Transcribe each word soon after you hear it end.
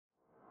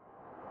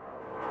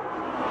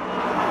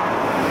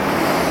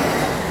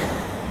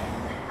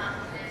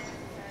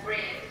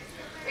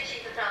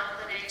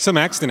So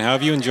Maxton, how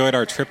have you enjoyed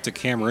our trip to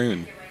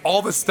Cameroon?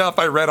 All the stuff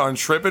I read on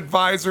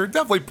TripAdvisor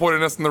definitely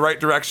pointed us in the right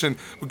direction,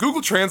 but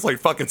Google Translate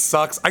fucking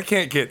sucks. I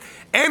can't get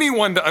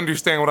anyone to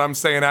understand what I'm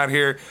saying out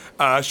here.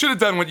 Should have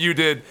done what you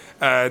did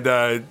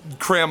and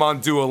cram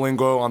on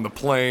Duolingo on the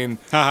plane.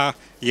 Haha,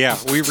 yeah,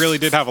 we really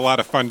did have a lot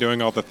of fun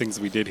doing all the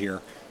things we did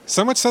here.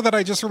 So much so that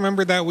I just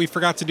remembered that we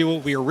forgot to do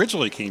what we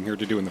originally came here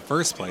to do in the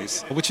first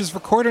place, which is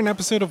record an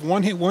episode of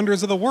One Hit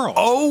Wonders of the World.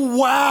 Oh,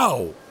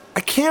 wow! I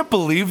can't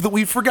believe that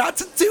we forgot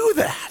to do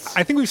that.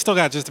 I think we've still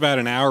got just about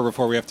an hour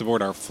before we have to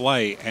board our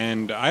flight,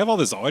 and I have all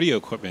this audio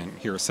equipment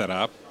here set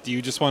up. Do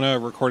you just want to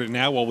record it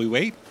now while we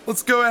wait?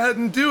 Let's go ahead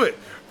and do it.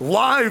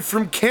 Live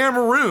from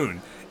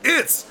Cameroon,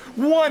 it's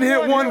One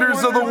Hit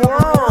Wonders of the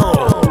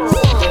World.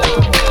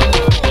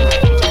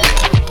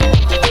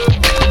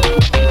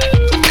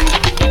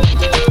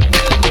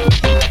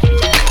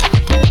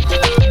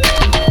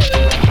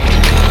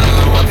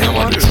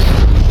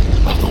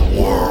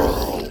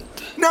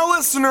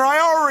 Listener, I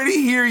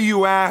already hear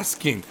you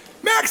asking,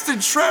 Maxton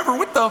Trevor,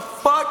 what the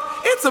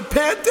fuck? It's a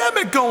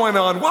pandemic going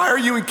on. Why are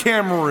you in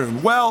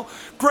Cameroon? Well,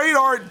 great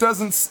art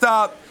doesn't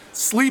stop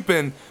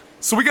sleeping,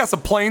 so we got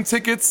some plane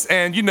tickets,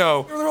 and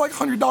they're like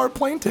 $100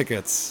 plane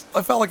tickets.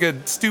 I felt like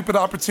a stupid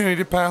opportunity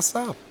to pass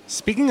up.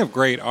 Speaking of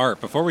great art,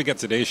 before we get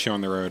today's show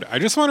on the road, I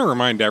just want to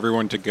remind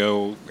everyone to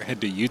go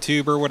head to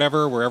YouTube or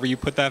whatever, wherever you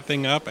put that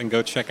thing up, and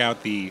go check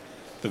out the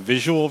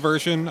visual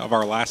version of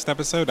our last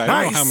episode. I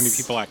don't know how many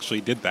people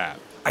actually did that.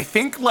 I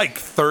think like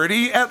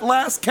 30 at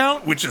last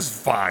count, which is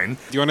fine. Do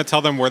you want to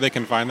tell them where they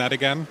can find that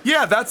again?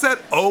 Yeah, that's at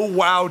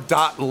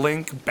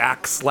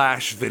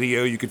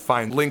ohwow.link/video. You can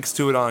find links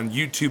to it on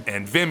YouTube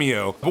and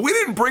Vimeo. But we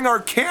didn't bring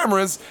our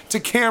cameras to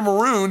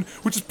Cameroon,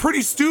 which is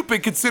pretty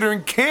stupid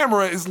considering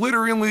camera is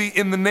literally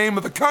in the name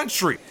of the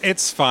country.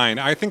 It's fine.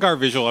 I think our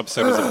visual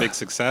episode is a big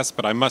success,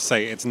 but I must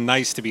say it's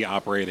nice to be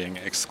operating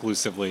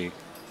exclusively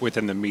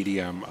within the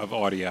medium of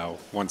audio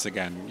once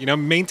again.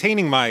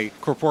 Maintaining my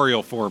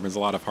corporeal form is a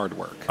lot of hard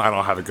work. I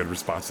don't have a good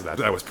response to that.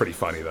 That was pretty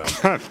funny, though.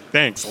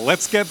 Thanks.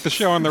 Let's get the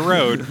show on the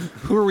road.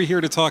 Who are we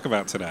here to talk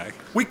about today?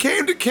 We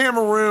came to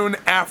Cameroon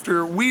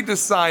after we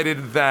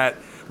decided that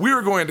we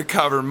were going to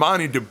cover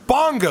Manu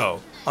Dibango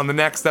on the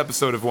next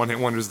episode of One Hit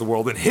Wonders of the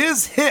World, and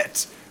his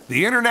hit,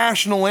 the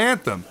international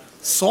anthem,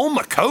 Soul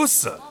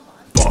Makossa.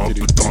 What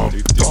about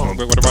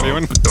you?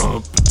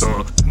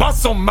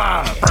 Muscle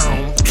Man.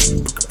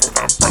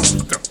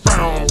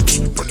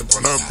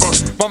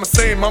 Mama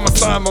say, mama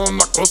sa, mama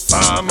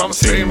makosa, mama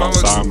say, mama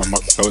sa, mama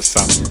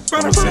makosa,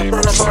 mama say,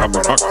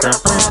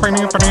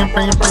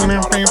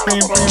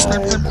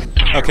 mama.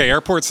 Okay,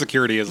 airport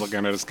security is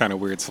looking at us kind of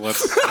weird, so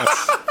let's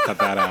cut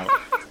that out.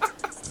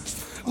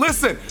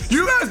 Listen,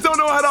 you guys don't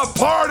know how to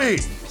party!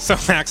 So,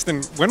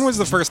 Maxton, when was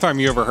the first time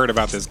you ever heard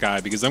about this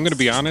guy? Because I'm going to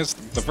be honest,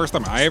 the first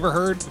time I ever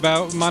heard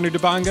about Manu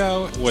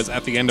Dibango was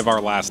at the end of our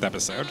last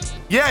episode.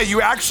 Yeah,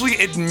 you actually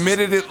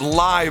admitted it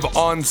live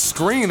on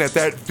screen at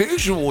that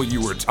visual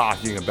you were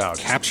talking about.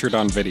 Captured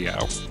on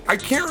video. I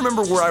can't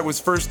remember where I was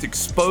first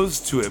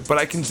exposed to it, but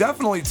I can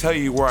definitely tell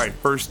you where I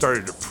first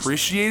started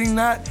appreciating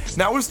that. And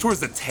that was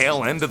towards the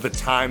tail end of the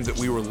time that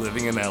we were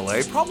living in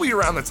LA, probably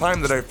around the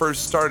time that I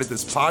first started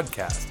this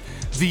podcast.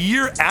 The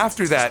year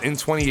after that, in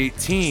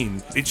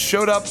 2018, it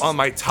showed up on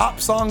my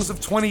top songs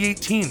of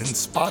 2018 in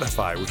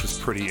Spotify, which was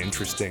pretty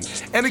interesting.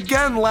 And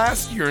again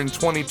last year in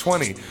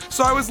 2020.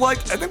 So I was like,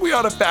 I think we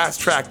ought to fast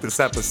track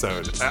this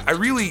episode. I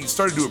really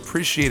started to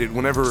appreciate it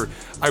whenever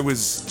I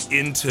was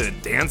into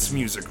dance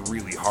music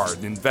really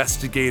hard,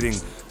 investigating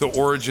the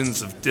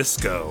origins of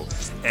disco.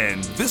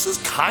 And this is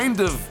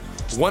kind of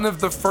one of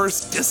the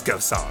first disco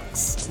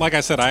songs. Like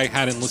I said, I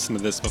hadn't listened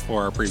to this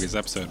before our previous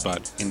episode,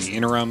 but in the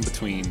interim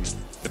between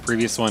the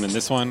previous one and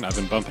this one, I've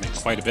been bumping it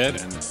quite a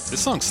bit, and this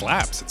song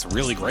slaps. It's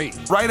really great.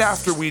 Right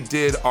after we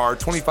did our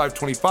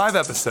 2525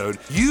 episode,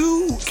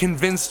 you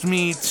convinced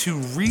me to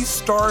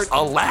restart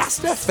a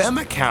Last.fm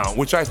account,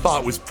 which I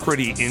thought was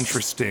pretty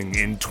interesting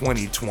in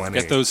 2020.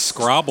 Get those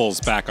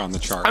Scrabbles back on the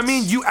charts. I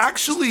mean, you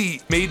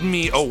actually made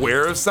me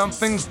aware of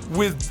something.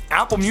 With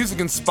Apple Music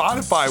and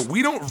Spotify,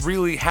 we don't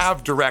really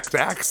have direct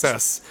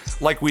access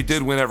like we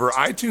did whenever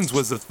iTunes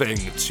was a thing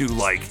to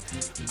like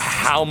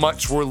how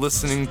much we're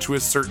listening to a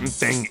certain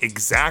thing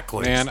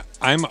exactly. Man,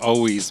 I'm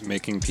always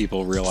making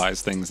people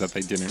realize things that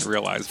they didn't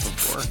realize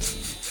before.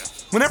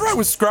 Whenever I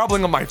was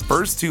scrabbling on my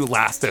first two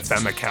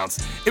Last.fm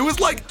accounts, it was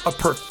like a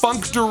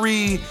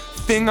perfunctory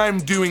thing I'm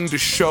doing to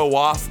show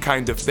off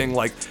kind of thing.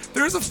 Like,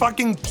 there's a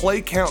fucking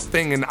play count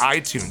thing in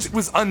iTunes. It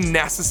was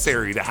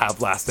unnecessary to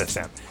have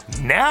Last.fm.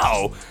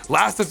 Now,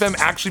 Last.fm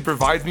actually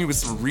provides me with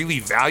some really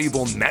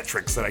valuable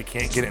metrics that I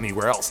can't get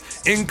anywhere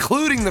else,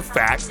 including the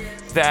fact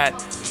that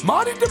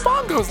Manu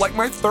Dibango is like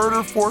my third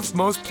or fourth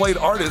most played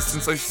artist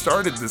since I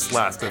started this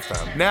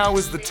Last.fm. Now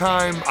is the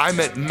time I'm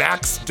at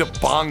Max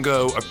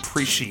Dibango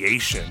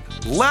appreciation.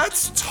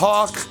 Let's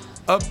talk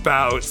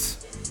about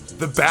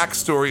the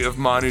backstory of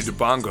Manu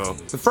Dibango,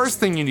 the first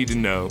thing you need to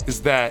know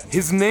is that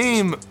his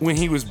name when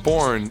he was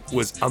born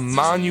was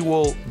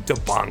Emmanuel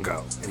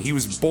Dibango. And he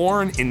was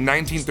born in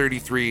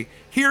 1933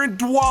 here in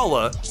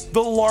Douala,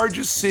 the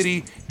largest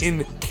city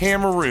in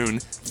Cameroon,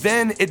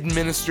 then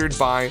administered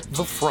by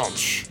the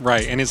French.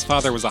 Right, and his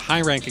father was a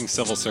high-ranking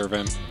civil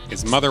servant,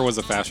 his mother was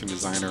a fashion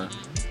designer,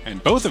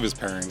 and both of his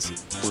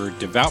parents were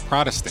devout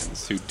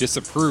Protestants who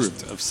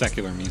disapproved of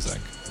secular music.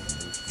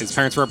 His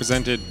parents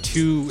represented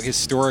two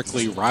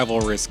historically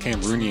rivalrous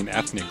Cameroonian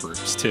ethnic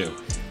groups, too.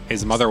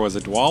 His mother was a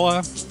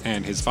Douala,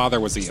 and his father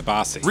was a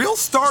Yabasi. Real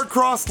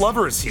star-crossed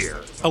lovers here.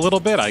 A little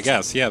bit, I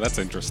guess. Yeah, that's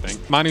interesting.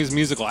 Manu's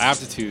musical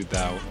aptitude,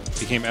 though,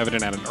 became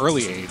evident at an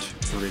early age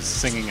through his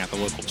singing at the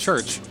local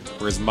church,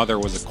 where his mother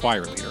was a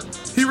choir leader.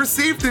 He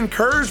received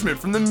encouragement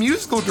from the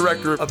musical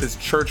director of his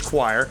church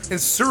choir and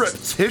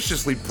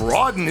surreptitiously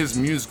broadened his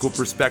musical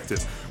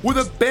perspective with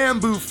a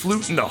bamboo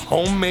flute and a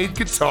homemade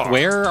guitar.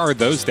 Where are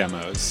those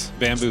demos?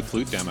 Bamboo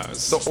flute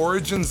demos? The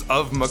origins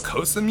of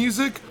Makossa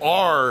music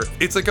are,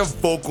 it's like a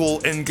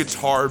vocal and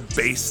guitar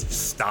based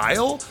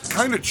style.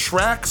 Kind of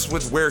tracks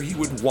with where he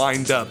would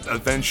wind up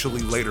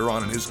eventually later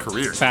on in his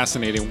career.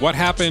 Fascinating. What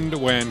happened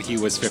when he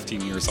was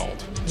 15 years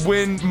old?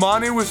 When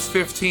Manu was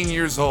 15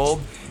 years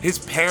old, his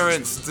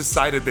parents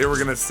decided they were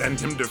going to send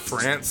him to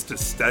France to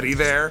study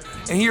there,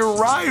 and he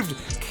arrived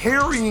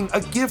carrying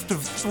a gift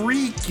of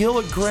 3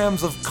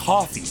 kilograms of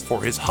coffee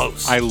for his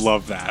host. I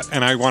love that.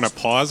 And I want to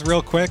pause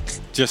real quick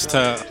just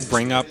to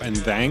bring up and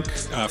thank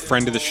a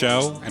friend of the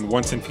show and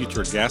once and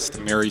future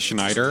guest, Mary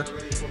Schneider,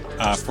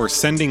 for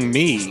sending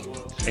me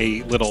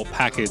a little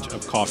package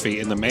of coffee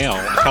in the mail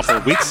a couple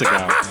of weeks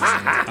ago.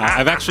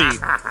 I've actually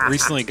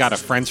recently got a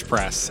French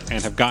press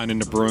and have gotten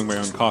into brewing my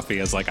own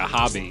coffee as like a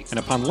hobby. And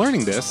upon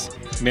learning this,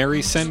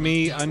 Mary sent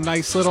me a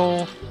nice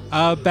little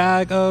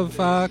bag of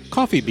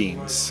coffee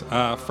beans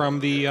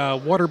from the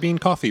Water Bean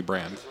Coffee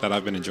brand that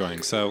I've been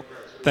enjoying. So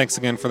thanks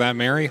again for that,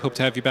 Mary. Hope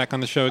to have you back on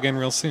the show again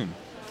real soon.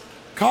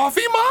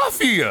 Coffee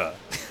Mafia!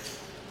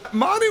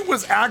 Manu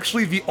was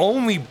actually the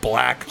only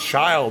black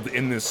child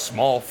in this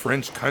small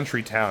French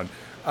country town.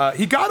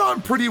 He got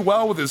on pretty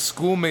well with his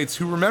schoolmates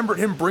who remembered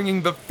him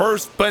bringing the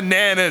first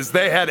bananas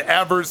they had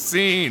ever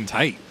seen.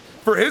 Tight.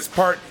 For his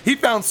part, he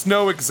found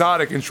Snow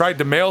exotic and tried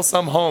to mail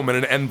some home in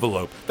an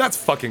envelope. That's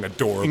fucking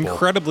adorable.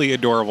 Incredibly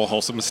adorable,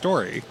 wholesome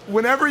story.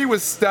 Whenever he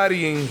was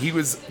studying, he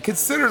was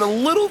considered a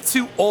little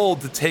too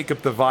old to take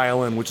up the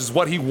violin, which is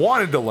what he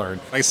wanted to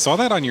learn. I saw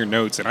that on your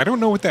notes, and I don't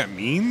know what that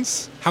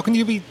means. How can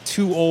you be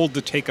too old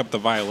to take up the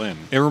violin?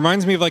 It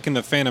reminds me of like in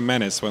The Phantom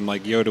Menace when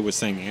like Yoda was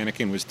saying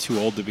Anakin was too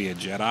old to be a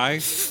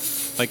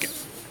Jedi. Like,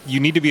 you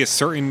need to be a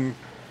certain...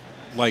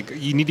 Like,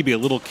 you need to be a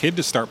little kid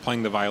to start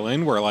playing the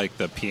violin, where, like,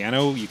 the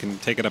piano, you can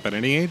take it up at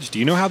any age. Do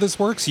you know how this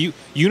works? You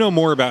know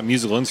more about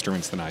musical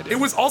instruments than I do. It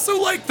was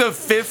also, like, the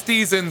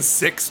 50s and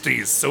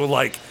 60s, so,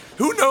 like,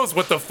 who knows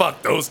what the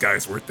fuck those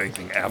guys were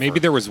thinking ever.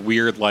 Maybe there was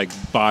weird, like,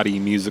 body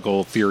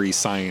musical theory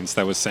science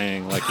that was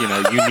saying, like, you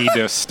know, you need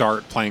to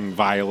start playing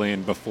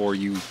violin before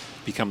you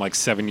become, like,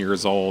 7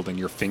 years old and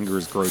your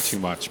fingers grow too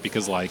much,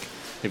 because, like...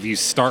 If you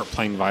start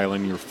playing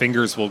violin, your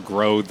fingers will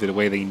grow the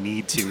way they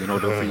need to in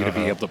order for you to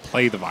be able to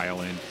play the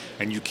violin.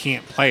 And you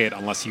can't play it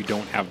unless you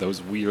don't have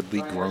those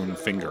weirdly grown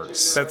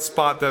fingers. That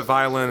spot that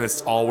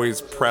violinists always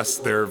press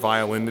their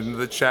violin into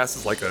the chest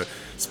is like a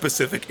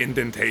specific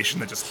indentation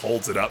that just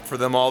holds it up for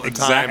them all the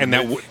time. And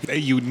that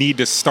you need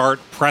to start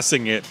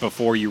pressing it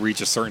before you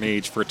reach a certain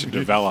age for it to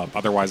develop.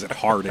 Otherwise, it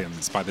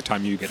hardens by the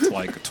time you get to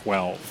like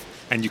 12.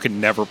 And you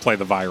can never play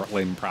the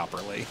violin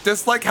properly.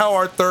 Just like how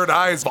our third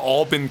eyes have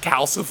all been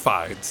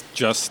calcified.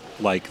 Just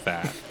like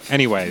that.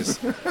 Anyways,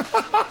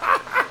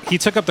 he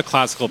took up the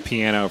classical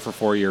piano for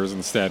 4 years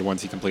instead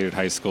once he completed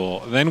high school.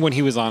 Then when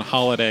he was on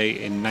holiday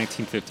in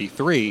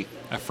 1953,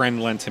 a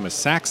friend lent him a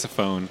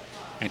saxophone,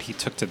 and he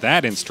took to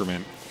that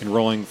instrument,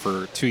 enrolling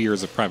for 2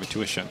 years of private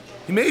tuition.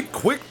 He made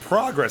quick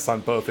progress on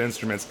both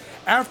instruments,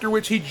 after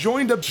which he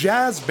joined a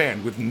jazz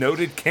band with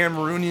noted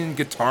Cameroonian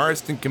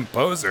guitarist and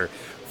composer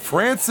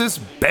Francis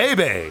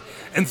Bebe,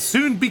 and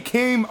soon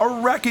became a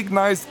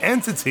recognized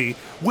entity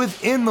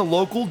within the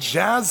local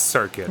jazz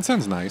circuit. That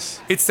sounds nice.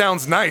 It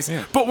sounds nice,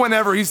 yeah. But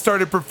whenever he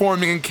started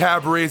performing in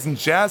cabarets and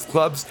jazz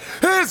clubs,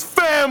 his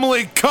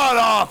family cut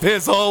off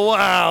his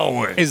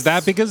allowance. Is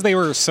that because they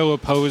were so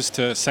opposed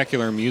to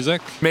secular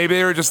music? Maybe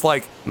they were just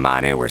like,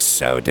 Manu, we're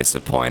so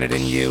disappointed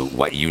in you.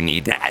 What you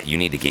need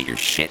to get your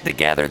shit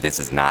together. This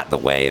is not the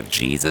way of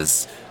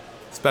Jesus.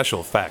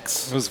 special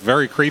effects. It was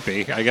very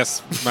creepy. I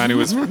guess Manu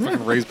was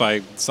raised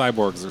by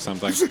cyborgs or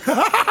something.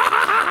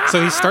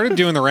 So he started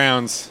doing the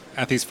rounds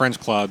at these French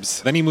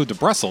clubs. Then he moved to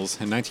Brussels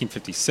in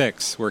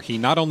 1956, where he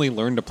not only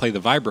learned to play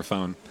the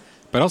vibraphone,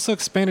 but also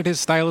expanded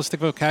his stylistic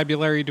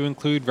vocabulary to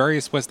include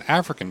various West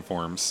African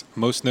forms,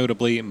 most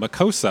notably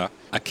Makossa,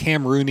 a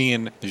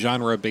Cameroonian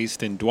genre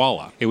based in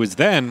Douala. It was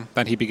then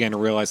that he began to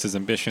realize his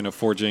ambition of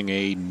forging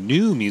a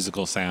new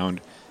musical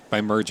sound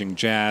by merging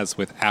jazz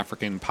with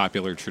African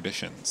popular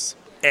traditions.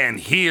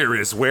 And here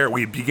is where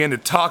we begin to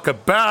talk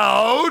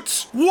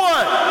about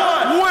what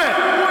went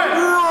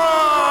wrong.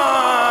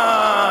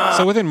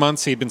 So within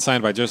months, he'd been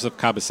signed by Joseph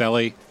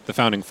Kabasele, the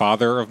founding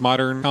father of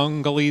modern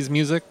Congolese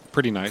music.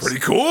 Pretty nice.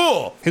 Pretty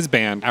cool. His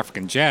band,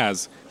 African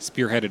Jazz,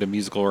 spearheaded a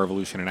musical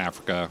revolution in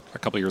Africa a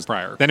couple years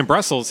prior. Then in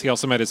Brussels, he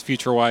also met his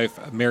future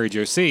wife, Mary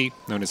Josie,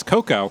 known as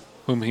Coco,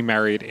 whom he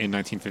married in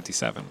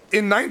 1957.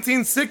 In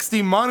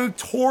 1960, Manu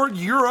toured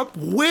Europe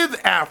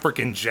with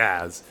African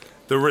Jazz.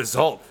 The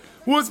result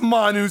was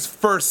Manu's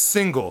first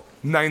single,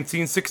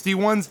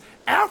 1961's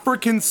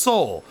African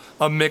Soul,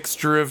 a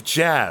mixture of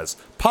jazz,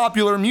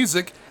 popular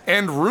music,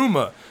 and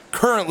rumba,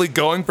 currently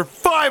going for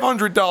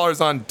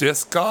 $500 on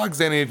Discogs.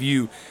 Any of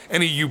you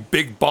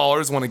big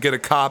ballers want to get a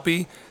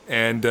copy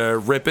and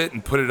rip it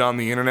and put it on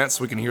the internet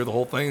so we can hear the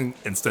whole thing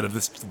instead of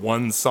this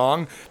one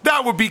song?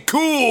 That would be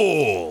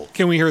cool!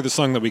 Can we hear the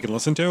song that we can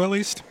listen to at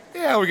least?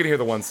 Yeah, we're gonna hear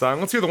the one song.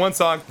 Let's hear the one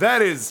song.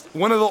 That is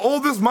one of the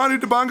oldest Manu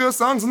Dibango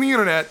songs on the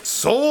internet,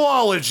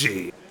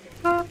 Soulology.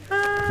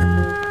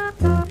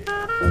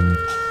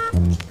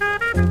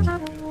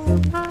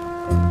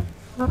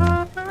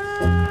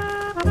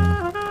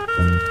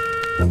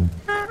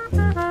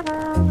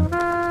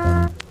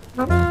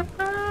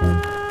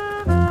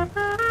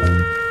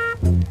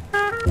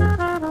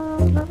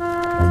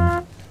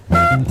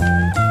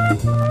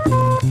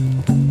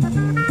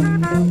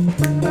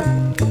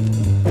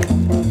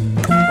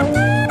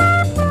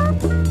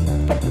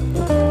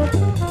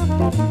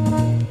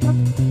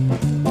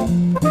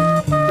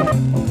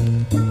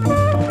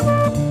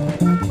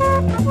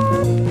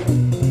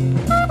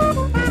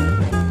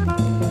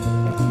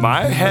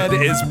 My head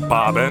is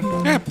bobbing.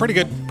 Yeah, pretty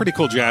good. Pretty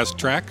cool jazz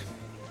track.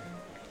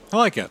 I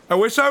like it. I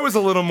wish I was a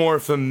little more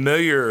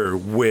familiar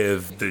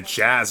with the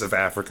jazz of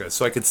Africa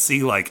so I could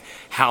see like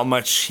how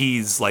much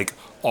he's like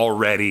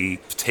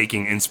already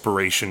taking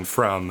inspiration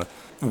from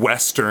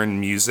Western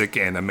music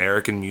and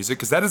American music,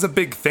 because that is a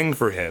big thing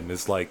for him,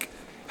 is like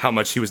how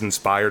much he was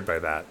inspired by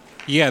that.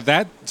 Yeah,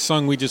 that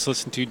song we just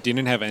listened to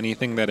didn't have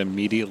anything that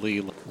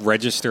immediately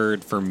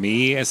registered for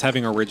me as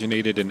having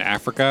originated in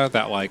Africa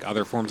that like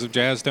other forms of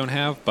jazz don't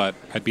have, but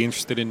I'd be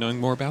interested in knowing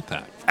more about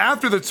that.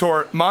 After the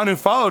tour, Manu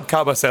followed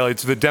Kabasele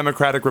to the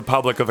Democratic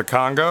Republic of the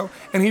Congo,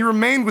 and he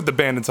remained with the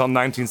band until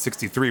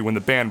 1963 when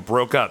the band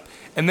broke up,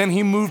 and then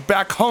he moved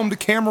back home to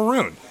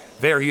Cameroon.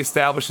 There he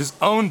established his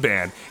own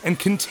band and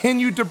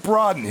continued to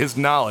broaden his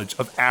knowledge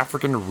of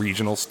African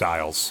regional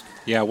styles.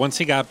 Yeah, once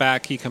he got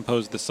back, he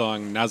composed the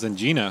song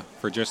Nazanjina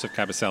for Joseph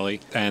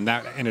Kabasele, and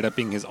that ended up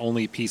being his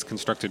only piece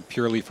constructed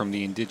purely from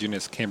the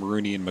indigenous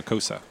Cameroonian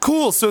Makossa.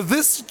 Cool, so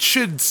this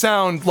should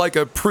sound like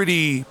a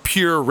pretty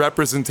pure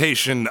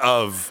representation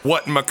of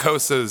what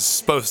Makossa is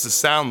supposed to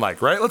sound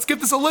like, right? Let's give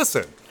this a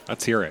listen.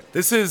 Let's hear it.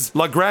 This is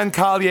La Grande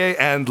Callier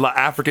and La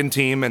African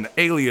Team, an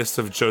alias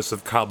of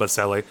Joseph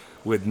Kabasele,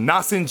 with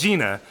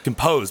Nasinjina,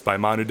 composed by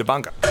Manu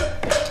Dibango.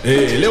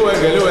 Hey,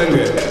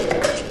 Lewenge.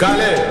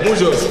 Kale,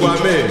 Mujo,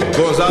 Squame,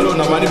 Gonzalo,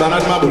 Namani,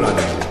 Barat,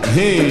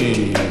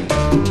 Mabulani.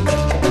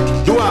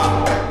 Dua.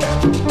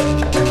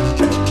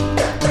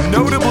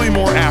 Notably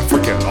more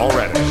African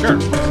already. Sure.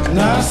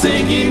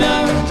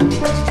 Nasingina,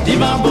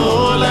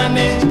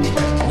 Dimambolane,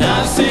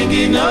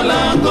 Nasingina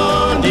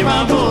Lango,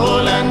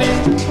 Dimambolane,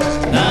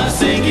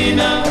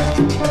 Nasingina,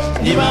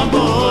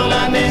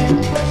 Dimambolane,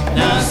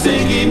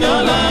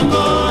 Nasingina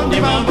Lango,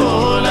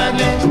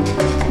 Dimambolane,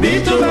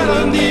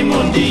 Bitubarondi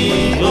Mundi,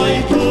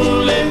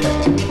 Oipule.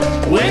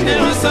 Wende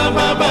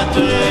wasaba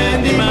batwe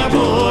ndi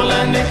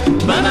mabolane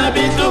Bana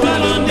bitu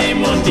balondi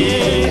mundi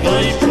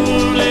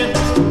oipule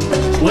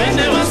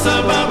Wende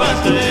wasaba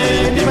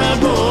batwe ndi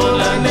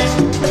mabolane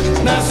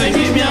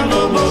Nasengi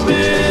miango bobe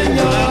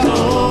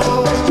nyolako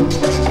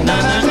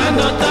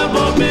Nanakando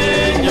tabobe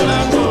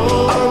nyolako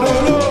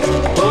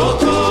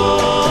Oko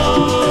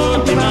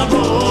ndi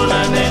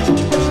mabolane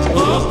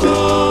Oko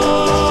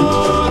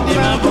ndi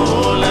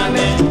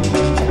mabolane.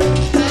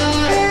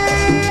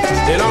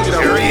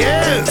 Here he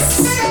is!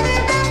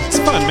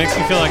 Makes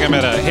me feel like I'm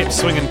at a hip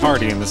swinging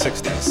party in the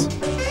 60s.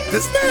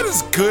 This man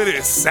is good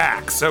at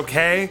sax,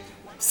 okay?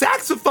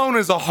 Saxophone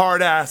is a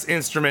hard-ass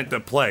instrument to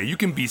play. You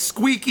can be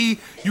squeaky,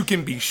 you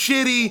can be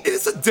shitty.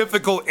 It's a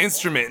difficult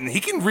instrument, and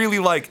he can really,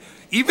 like,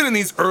 even in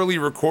these early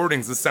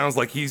recordings, it sounds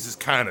like he's just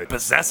kind of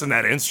possessing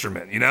that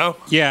instrument, you know?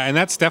 Yeah, and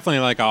that's definitely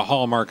like a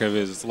hallmark of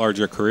his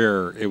larger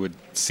career, it would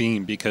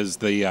seem, because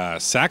the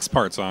sax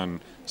parts on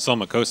Soul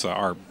Makossa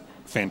are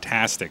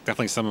fantastic.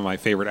 Definitely some of my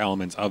favorite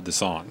elements of the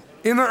song.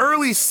 In the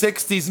early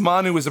 60s,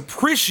 Manu was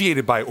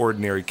appreciated by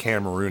ordinary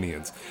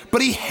Cameroonians,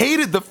 but he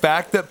hated the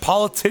fact that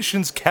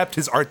politicians kept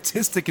his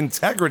artistic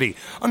integrity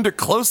under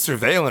close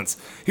surveillance.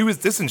 He was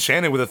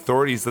disenchanted with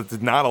authorities that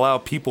did not allow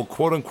people,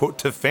 quote-unquote,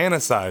 to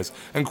fantasize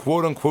and,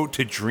 quote-unquote,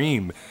 to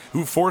dream,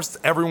 who forced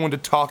everyone to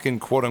talk in,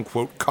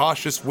 quote-unquote,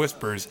 cautious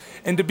whispers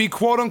and to be,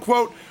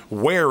 quote-unquote,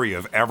 wary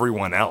of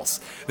everyone else.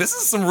 This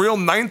is some real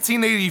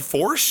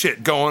 1984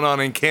 shit going on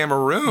in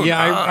Cameroon.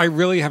 Yeah, huh? I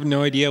really have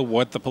no idea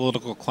what the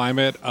political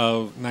climate of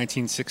of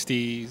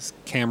 1960s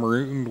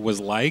Cameroon was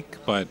like,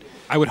 but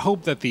I would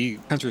hope that the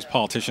country's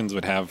politicians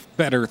would have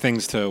better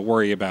things to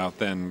worry about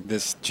than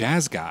this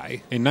jazz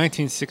guy. In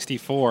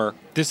 1964,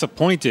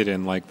 disappointed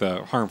in like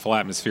the harmful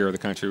atmosphere of the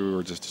country we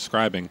were just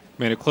describing,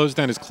 Manu closed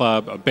down his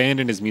club,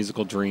 abandoned his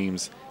musical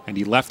dreams, and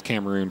he left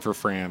Cameroon for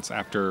France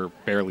after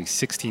barely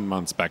 16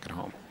 months back at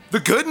home. The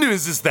good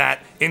news is that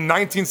in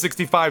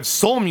 1965,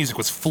 soul music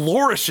was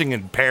flourishing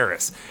in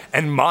Paris,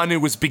 and Manu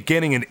was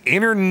beginning an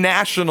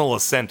international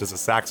ascent as a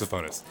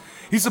saxophonist.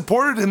 He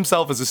supported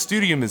himself as a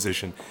studio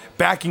musician,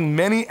 backing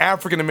many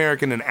African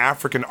American and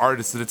African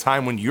artists at a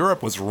time when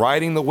Europe was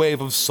riding the wave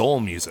of soul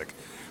music.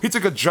 He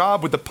took a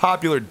job with the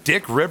popular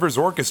Dick Rivers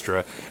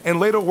Orchestra and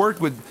later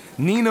worked with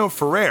Nino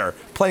Ferrer,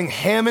 playing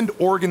Hammond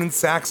organ and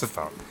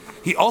saxophone.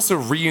 He also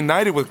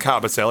reunited with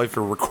Kabasele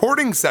for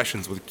recording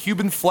sessions with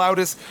Cuban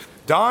flautist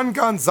Don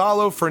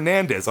Gonzalo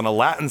Fernandez on a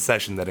Latin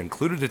session that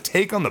included a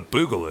take on the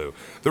boogaloo.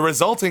 The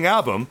resulting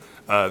album,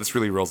 this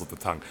really rolls off the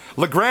tongue,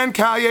 Le Grand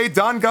Cahier,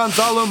 Don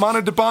Gonzalo,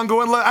 Manu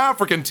Dibango, and La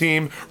African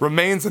Team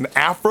remains an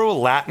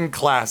Afro-Latin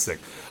classic.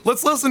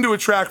 Let's listen to a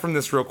track from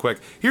this real quick.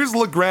 Here's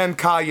Le Grand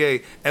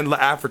Cahier and La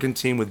African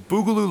Team with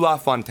Boogaloo La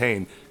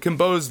Fontaine,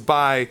 composed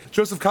by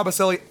Joseph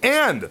Kabasele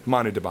and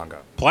Manu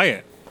Dibango. Play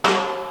it.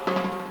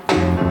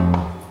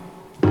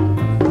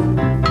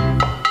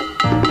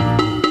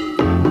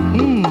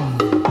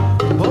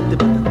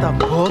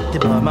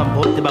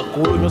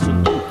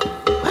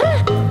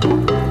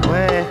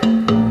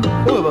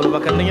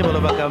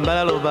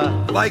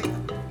 Like,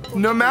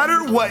 no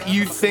matter what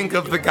you think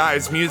of the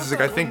guy's music,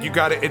 I think you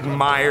gotta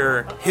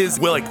admire his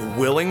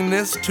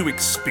willingness to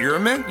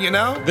experiment, you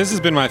know? This has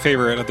been my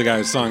favorite of the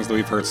guy's songs that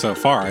we've heard so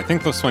far. I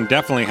think this one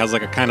definitely has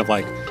like a kind of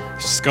like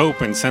scope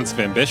and sense of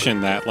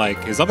ambition that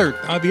like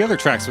the other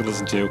tracks we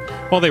listened to,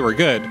 while they were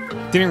good,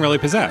 didn't really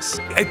possess.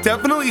 It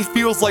definitely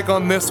feels like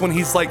on this one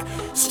he's like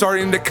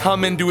starting to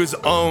come into his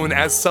own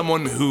as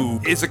someone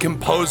who is a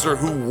composer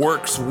who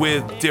works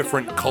with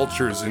different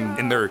cultures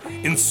in their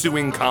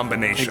ensuing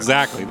combinations.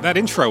 Exactly. That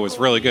intro was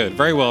really good.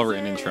 Very well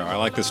written intro. I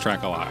like this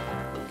track a lot.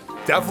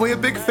 Definitely a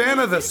big fan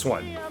of this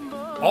one.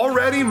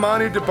 Already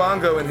Manu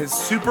Dibango in his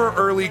super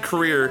early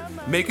career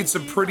making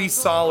some pretty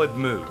solid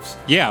moves.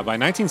 Yeah, by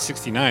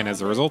 1969,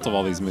 as a result of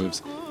all these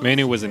moves,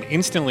 Manu was an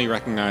instantly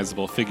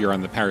recognizable figure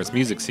on the Paris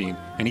music scene,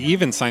 and he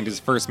even signed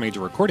his first major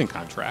recording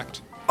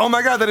contract. Oh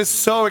my god, that is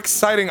so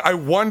exciting. I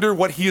wonder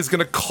what he is going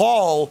to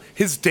call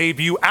his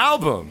debut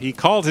album. He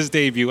called his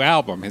debut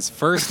album, his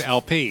first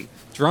LP,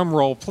 drum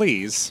roll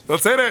please,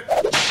 Let's hit it.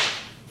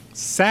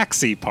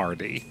 Saxy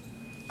Party.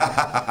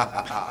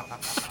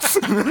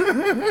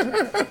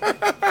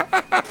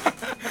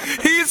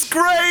 He's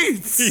great.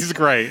 He's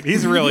great.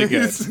 He's really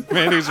good.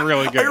 Manu's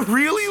really good. I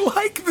really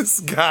like this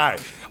guy.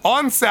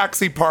 On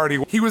Saxy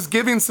Party, he was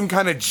giving some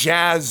kind of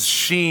jazz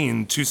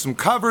sheen to some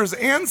covers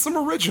and some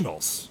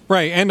originals.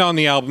 Right, and on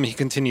the album, he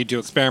continued to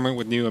experiment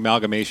with new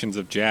amalgamations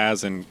of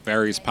jazz and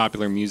various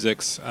popular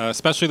musics,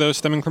 especially those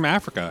stemming from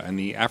Africa and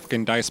the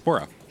African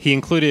diaspora. He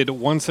included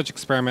one such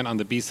experiment on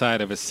the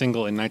B-side of a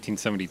single in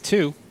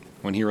 1972,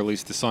 when he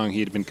released the song he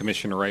had been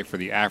commissioned to write for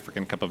the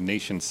African Cup of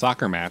Nations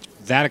soccer match.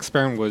 That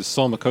experiment was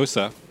Soul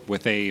Makossa,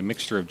 with a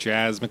mixture of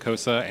jazz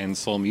Makossa and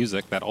soul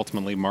music that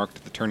ultimately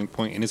marked the turning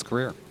point in his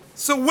career.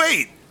 So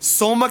wait,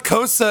 Soul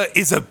Makossa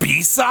is a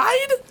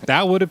B-side?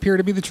 That would appear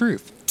to be the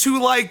truth. To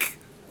like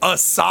a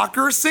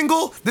soccer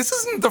single? This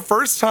isn't the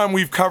first time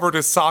we've covered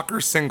a soccer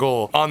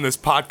single on this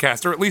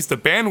podcast, or at least a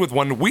band with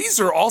one.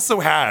 Weezer also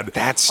had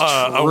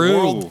a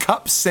World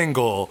Cup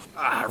single.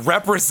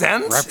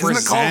 Represent? Isn't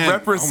it called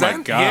Represent? Oh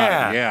my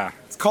God, yeah.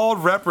 It's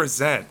called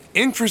Represent.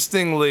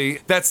 Interestingly,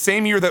 that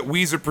same year that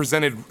Weezer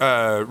presented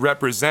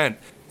Represent,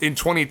 in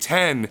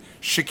 2010,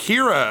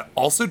 Shakira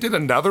also did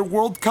another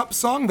World Cup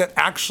song that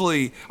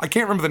actually, I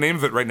can't remember the name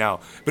of it right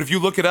now, but if you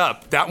look it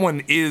up, that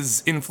one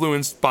is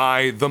influenced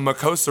by the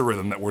Makossa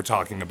rhythm that we're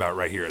talking about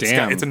right here.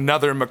 It's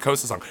another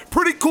Makossa song.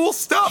 Pretty cool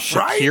stuff,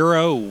 right?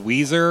 Shakira,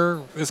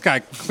 Weezer, this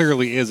guy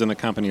clearly is in the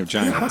company of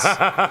giants.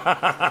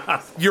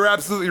 You're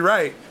absolutely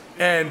right.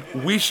 And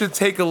we should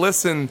take a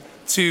listen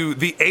to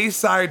the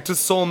A-side to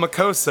Soul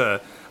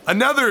Makossa,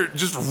 another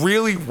just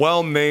really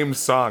well-named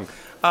song.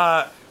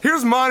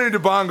 Here's Manu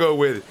Dibango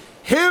with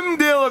Hymne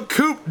de la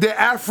Coupe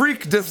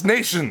d'Afrique des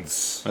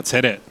Nations. Let's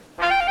hit it.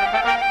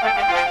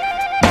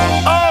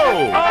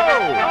 Oh!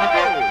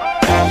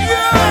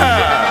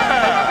 Yeah!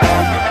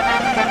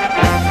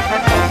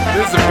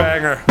 This is a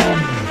banger.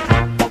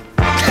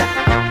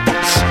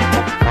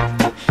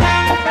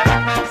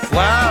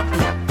 Slap.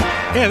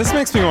 Yeah, this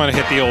makes me want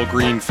to hit the old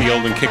green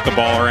field and kick the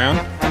ball around.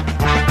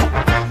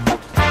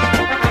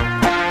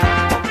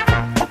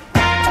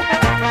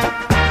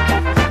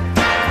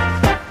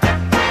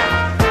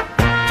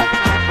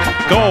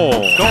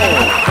 Goal.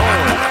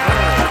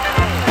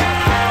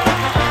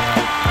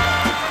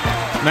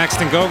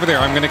 Maxton, go over there.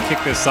 I'm going to kick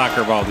this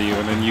soccer ball to you,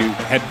 and then you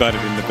headbutt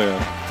it into the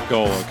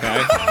goal,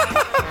 okay?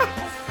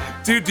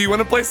 Dude, do you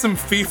want to play some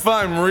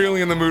FIFA? I'm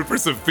really in the mood for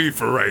some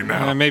FIFA right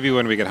now. Maybe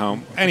when we get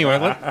home. Anyway,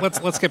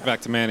 let's get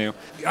back to Manu.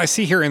 I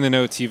see here in the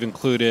notes you've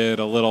included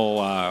a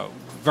little,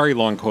 very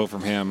long quote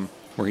from him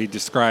where he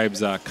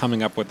describes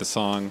coming up with the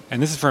song.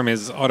 And this is from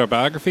his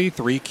autobiography,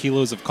 3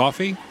 Kilos of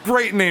Coffee.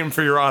 Great name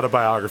for your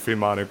autobiography,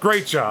 Manu.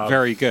 Great job.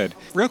 Very good.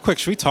 Real quick,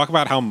 should we talk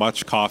about how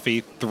much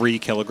coffee 3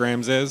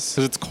 kilograms is?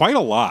 Because it's quite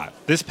a lot.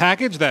 This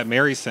package that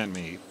Mary sent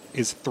me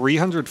is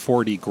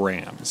 340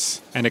 grams,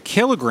 and a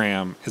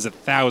kilogram is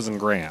 1,000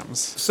 grams.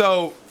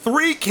 So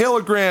 3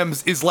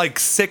 kilograms is like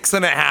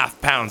 6.5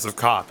 pounds of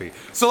coffee.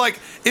 So like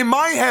in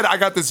my head, I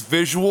got this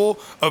visual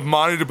of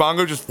Manu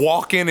Dibango just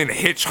walking and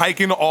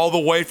hitchhiking all the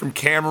way from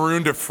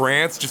Cameroon to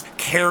France, just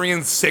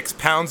carrying 6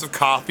 pounds of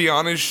coffee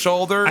on his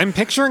shoulder. I'm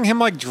picturing him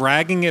like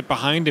dragging it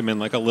behind him in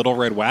like a little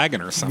red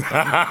wagon or something.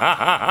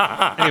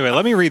 Anyway,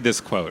 let me read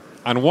this quote.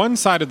 On one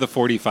side of the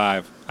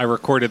 45, I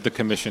recorded the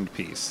commissioned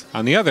piece.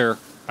 On the other,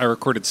 I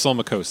recorded Soul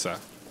Makossa,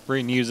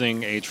 written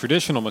using a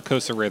traditional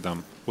Makossa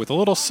rhythm with a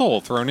little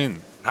soul thrown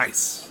in.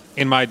 Nice.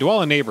 In my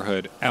Douala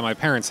neighborhood, at my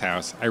parents'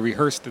 house, I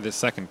rehearsed this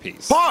second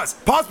piece. Pause.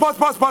 At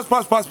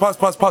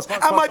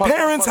my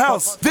parents'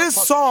 house. This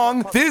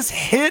song, this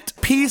hit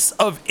piece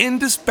of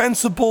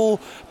indispensable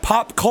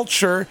pop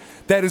culture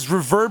that is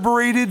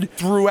reverberated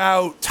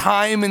throughout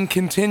time and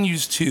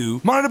continues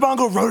to. Manu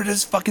Dibango wrote it at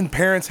his fucking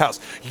parents'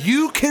 house.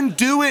 You can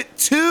do it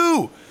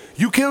too.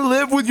 You can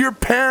live with your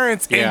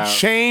parents and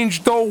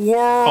change the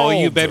world. All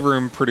you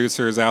bedroom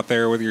producers out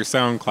there with your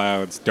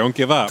SoundClouds, don't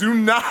give up. Do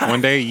not.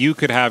 One day you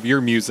could have your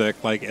music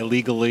like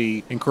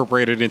illegally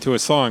incorporated into a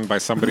song by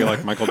somebody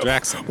like Michael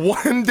Jackson.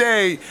 One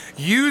day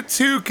you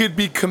too could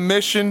be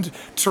commissioned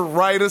to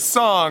write a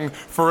song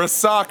for a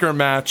soccer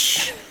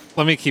match.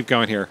 Let me keep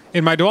going here.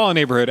 In my Douala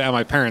neighborhood at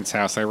my parents'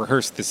 house, I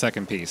rehearsed the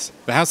second piece.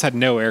 The house had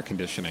no air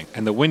conditioning,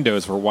 and the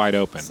windows were wide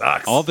open.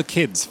 Sucks. All the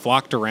kids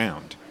flocked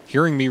around.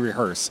 Hearing me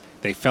rehearse,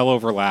 they fell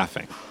over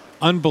laughing.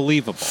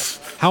 Unbelievable.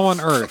 How on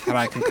earth had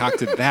I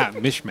concocted that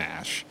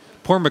mishmash?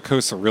 Poor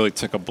Makossa really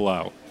took a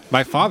blow.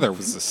 My father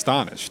was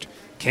astonished.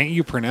 Can't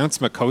you pronounce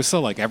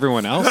Makossa like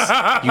everyone else?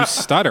 You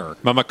stutter.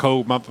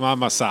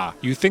 Mamasa.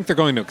 You think they're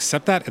going to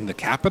accept that in the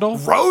capital?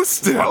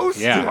 Roasted.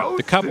 Yeah.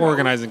 The Cup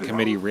organizing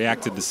committee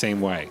reacted the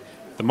same way.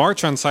 The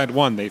march on side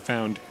 1 they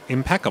found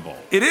impeccable.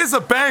 It is a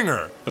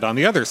banger. But on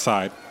the other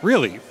side,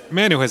 really,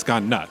 Manu has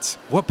gone nuts.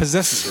 What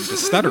possesses him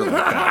to stutter like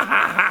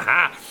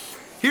that?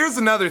 Here's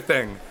another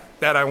thing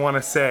that I want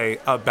to say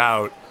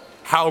about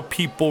how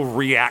people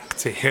react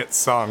to hit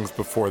songs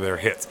before they're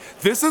hits.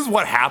 This is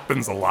what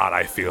happens a lot,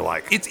 I feel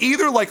like. It's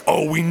either like,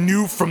 oh, we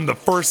knew from the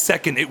first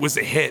second it was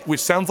a hit, which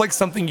sounds like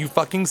something you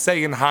fucking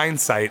say in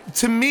hindsight.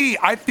 To me,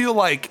 I feel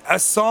like a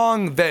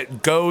song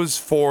that goes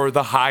for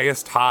the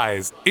highest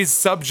highs is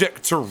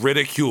subject to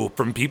ridicule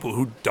from people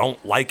who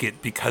don't like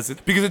it because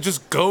it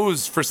just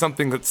goes for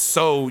something that's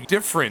so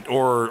different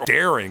or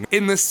daring.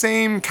 In the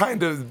same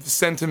kind of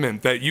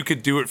sentiment that you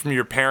could do it from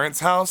your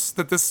parents' house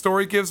that this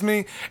story gives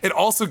me, it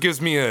also gives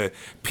me a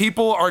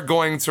people are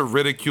going to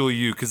ridicule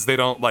you because they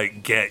don't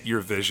like get your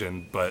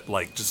vision, but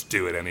like just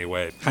do it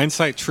anyway.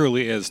 Hindsight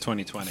truly is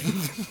 2020.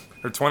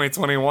 Or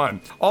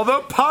 2021.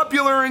 Although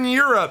popular in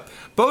Europe,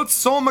 both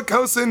Soul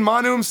Makossa and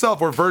Manu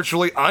himself were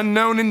virtually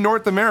unknown in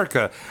North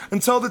America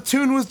until the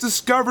tune was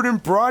discovered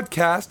and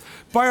broadcast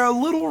by a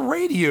little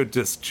radio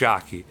disc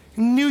jockey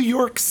in New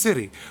York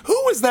City. Who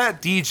was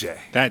that DJ?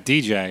 That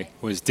DJ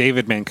was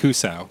David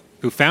Mancuso,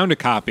 who found a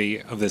copy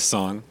of this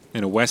song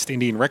in a West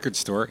Indian record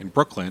store in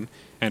Brooklyn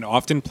and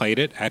often played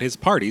it at his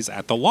parties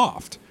at The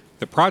Loft,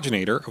 the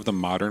progenitor of the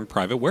modern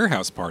private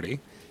warehouse party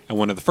and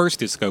one of the first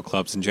disco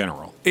clubs in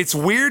general. It's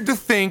weird to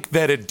think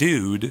that a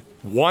dude,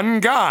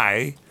 one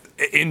guy,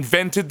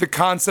 invented the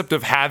concept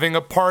of having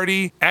a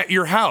party at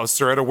your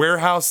house or at a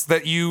warehouse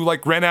that you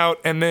like rent out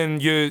and then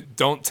you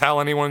don't tell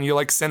anyone, you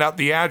like send out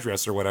the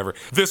address or whatever.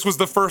 This was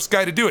the first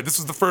guy to do it. This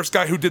was the first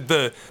guy who did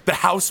the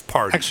house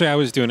party. Actually, I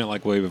was doing it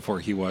like way before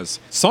he was.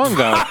 Song,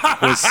 though,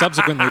 was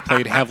subsequently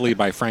played heavily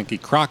by Frankie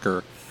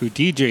Crocker, who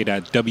DJ'd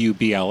at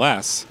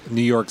WBLS,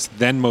 New York's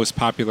then most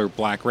popular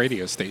black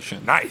radio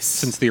station. Nice.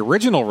 Since the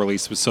original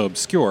release was so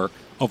obscure,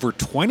 over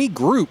 20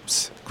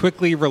 groups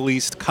quickly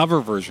released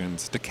cover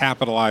versions to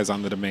capitalize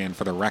on the demand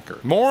for the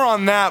record. More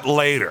on that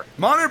later.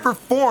 Manu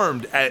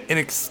performed at an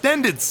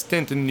extended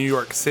stint in New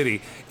York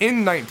City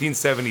in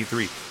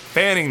 1973,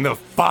 fanning the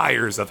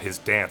fires of his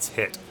dance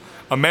hit.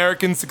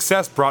 American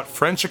success brought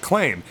French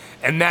acclaim,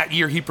 and that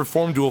year he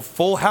performed to a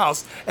full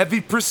house at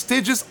the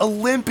prestigious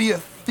Olympia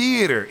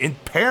Theater in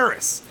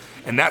Paris.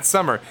 And that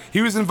summer,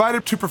 he was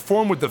invited to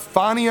perform with the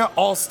Fania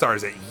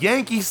All-Stars at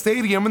Yankee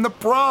Stadium in the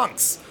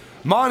Bronx.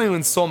 Manu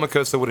and Soul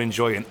Makossa would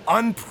enjoy an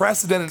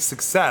unprecedented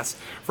success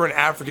for an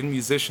African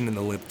musician in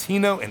the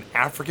Latino and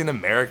African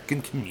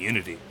American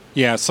community.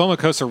 Yeah, Soul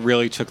Makossa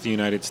really took the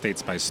United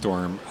States by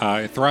storm.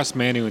 It thrust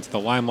Manu into the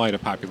limelight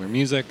of popular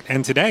music,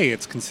 and today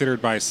it's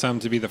considered by some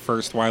to be the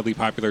first widely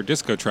popular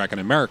disco track in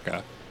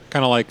America,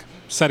 kind of like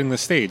setting the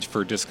stage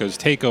for disco's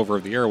takeover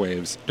of the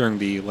airwaves during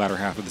the latter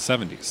half of the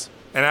 70s.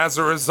 And as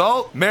a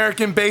result,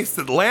 American-based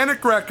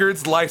Atlantic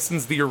Records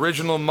licensed the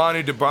original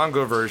Manu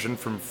Dibango version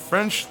from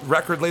French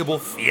record label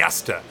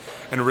Fiesta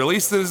and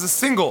released it as a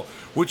single,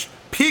 which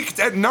peaked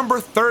at number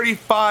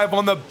 35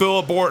 on the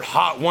Billboard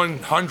Hot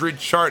 100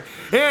 chart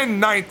in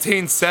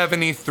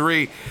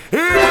 1973.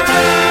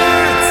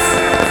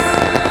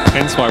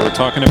 Hence why we're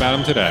talking about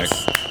him today.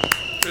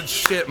 Good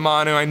shit,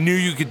 Manu. I knew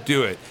you could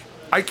do it.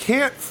 I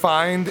can't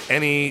find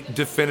any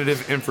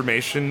definitive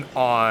information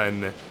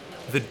on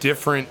the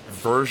different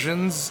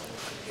versions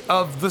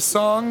of the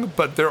song,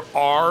 but there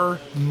are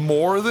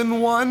more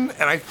than one,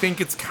 and I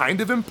think it's kind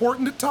of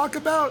important to talk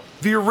about.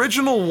 The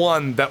original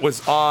one that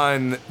was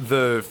on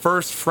the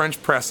first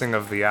French pressing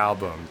of the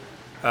album,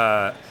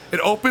 it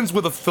opens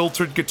with a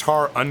filtered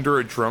guitar under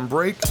a drum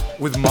break,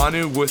 with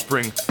Manu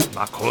whispering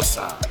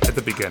Makossa at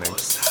the beginning.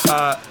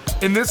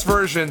 In this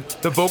version,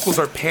 the vocals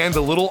are panned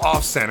a little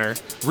off-center,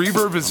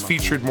 reverb is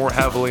featured more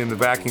heavily in the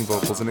backing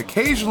vocals, and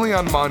occasionally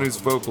on Manu's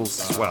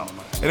vocals as well.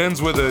 It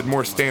ends with a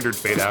more standard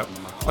fade-out.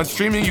 On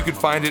streaming, you can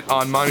find it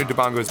on Manu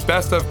Dibango's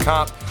Best of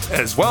Comp,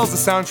 as well as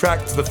the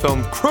soundtrack to the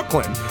film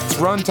Crooklyn. Its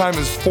runtime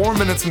is 4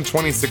 minutes and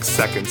 26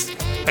 seconds.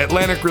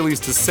 Atlantic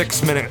released a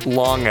 6-minute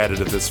long edit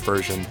of this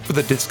version for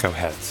the disco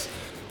heads.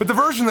 But the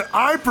version that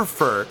I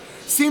prefer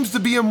seems to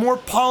be a more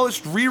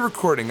polished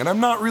re-recording, and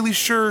I'm not really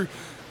sure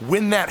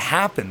when that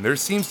happened. There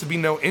seems to be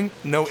no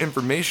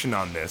information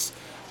on this,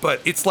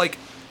 but it's like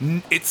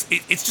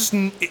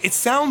it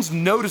sounds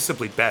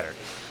noticeably better.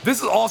 This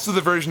is also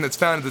the version that's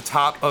found at the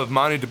top of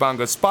Manu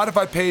Dibango's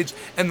Spotify page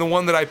and the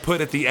one that I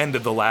put at the end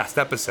of the last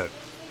episode.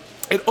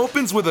 It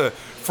opens with a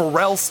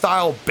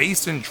Pharrell-style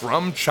bass and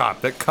drum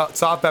chop that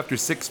cuts off after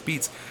 6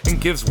 beats and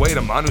gives way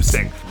to Manu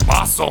saying,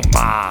 "Muscle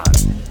Man."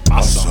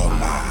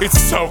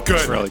 It's so good.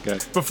 It's really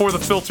good. Before the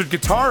filtered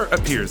guitar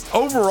appears.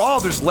 Overall,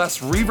 there's less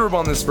reverb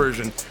on this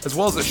version, as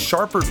well as a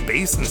sharper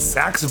bass and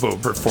saxophone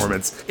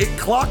performance. It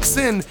clocks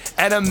in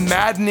at a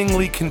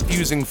maddeningly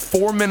confusing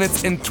 4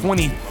 minutes and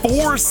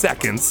 24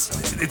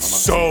 seconds. It's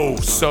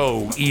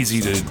so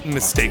easy to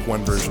mistake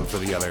one version for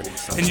the other.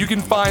 And you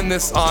can find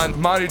this on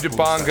Manu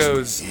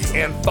Dibango's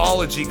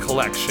Anthology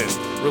collection,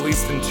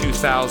 released in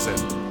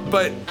 2000.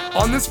 But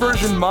on this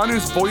version,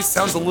 Manu's voice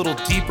sounds a little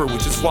deeper,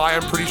 which is why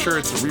I'm pretty sure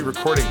it's a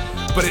re-recording.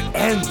 But it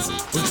ends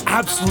with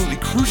absolutely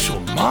crucial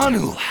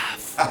Manu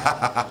laugh.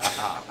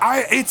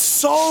 It's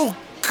so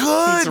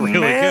good, It's really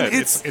man.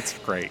 good. It's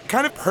great.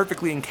 Kind of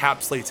perfectly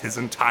encapsulates his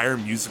entire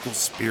musical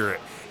spirit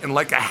in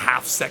like a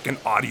half-second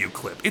audio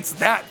clip. It's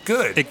that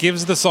good. It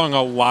gives the song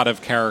a lot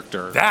of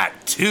character.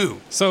 That too.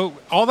 So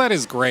all that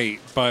is great,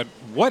 but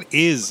what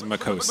is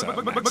Makossa?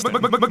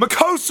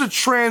 Makossa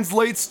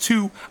translates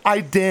to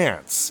I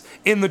dance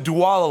in the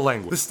Douala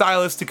language. The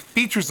stylistic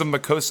features of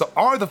Makossa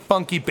are the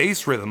funky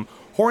bass rhythm,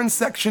 horn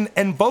section,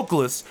 and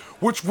vocalists,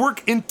 which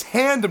work in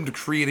tandem to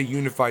create a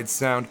unified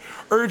sound,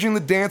 urging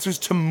the dancers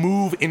to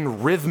move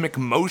in rhythmic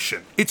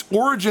motion. Its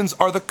origins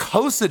are the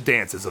Kossa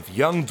dances of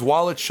young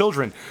Douala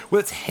children,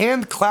 with its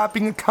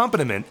hand-clapping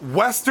accompaniment.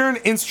 Western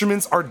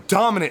instruments are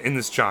dominant in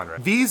this genre.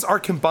 These are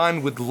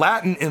combined with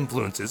Latin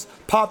influences,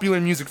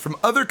 popular music from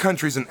other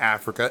countries in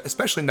Africa,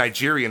 especially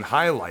Nigerian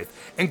highlife,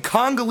 and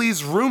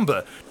Congolese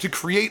rumba to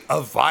create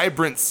a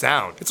vibrant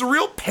sound. It's a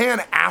real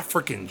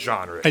pan-African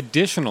genre.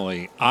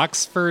 Additionally,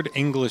 Oxford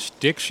English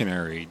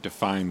Dictionary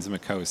defines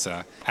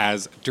Makossa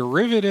as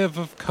derivative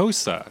of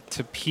kosa,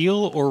 to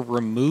peel or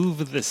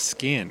remove the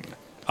skin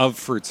of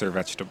fruits or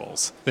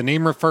vegetables. The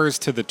name refers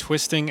to the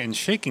twisting and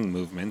shaking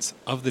movements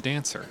of the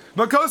dancer.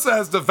 Makossa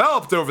has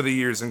developed over the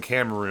years in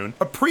Cameroon.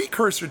 A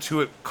precursor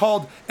to it,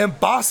 called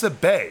Mbassa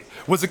Bay,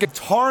 was a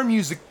guitar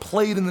music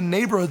played in the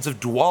neighborhoods of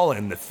Douala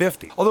in the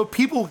 50s. Although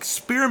people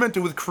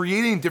experimented with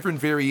creating different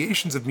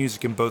variations of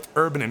music in both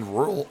urban and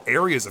rural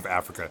areas of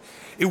Africa,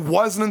 it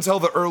wasn't until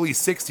the early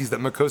 60s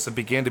that Makossa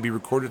began to be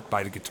recorded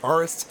by the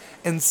guitarists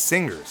and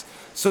singers.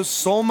 So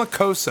Soul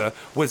Makossa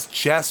was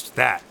just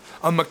that.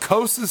 A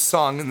Makossa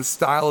song in the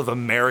style of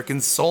American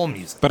soul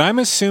music. But I'm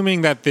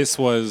assuming that this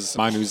was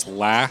Manu's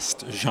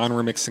last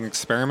genre mixing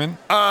experiment?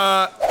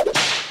 No.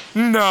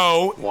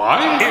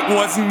 What? It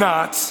was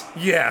not.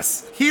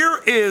 Yes. Here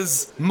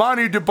is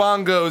Manu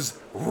Dibango's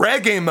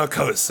Reggae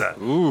Makossa.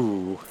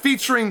 Ooh.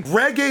 Featuring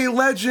reggae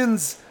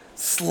legends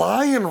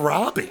Sly and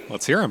Robbie.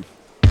 Let's hear him.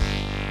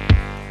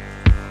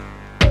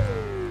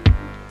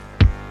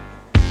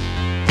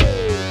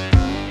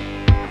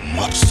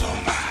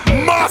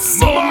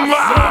 Muscle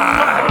Man!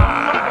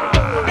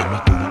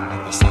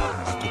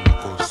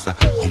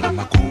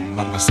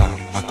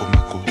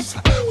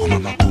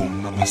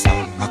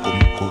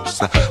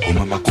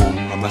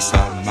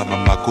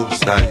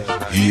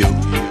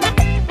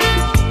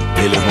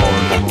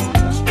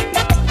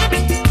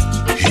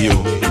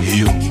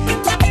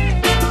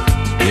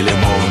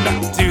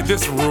 Dude,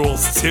 this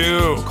rules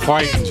too.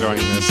 Quite enjoying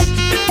this.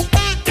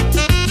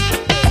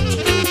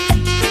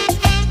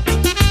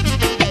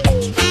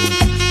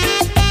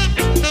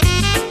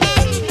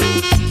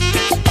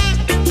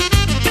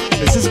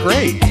 This is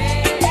great.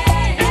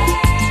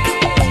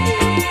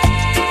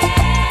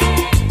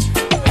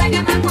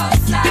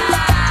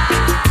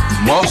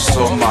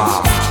 Muscle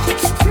Man.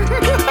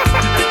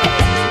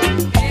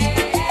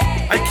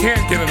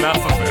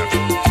 enough of it.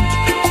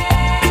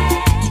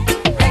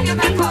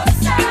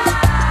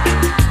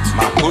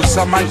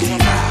 Makosa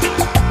Mangina.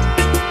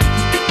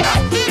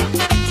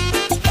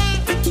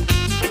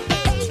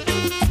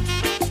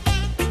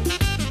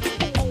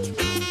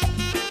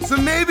 So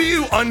maybe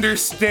you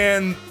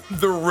understand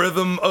the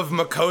rhythm of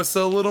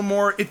Makosa a little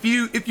more. If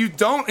you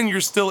don't and you're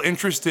still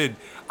interested,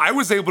 I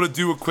was able to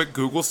do a quick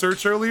Google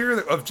search earlier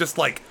of just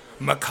like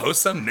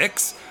Makosa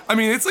mix. I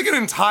mean, it's like an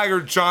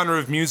entire genre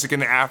of music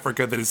in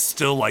Africa that is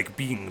still like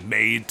being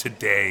made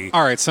today.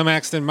 All right, so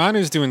Maxton,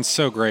 Manu's doing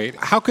so great.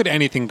 How could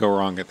anything go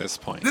wrong at this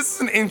point? This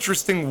is an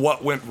interesting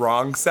what went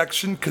wrong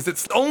section because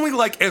it's only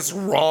like as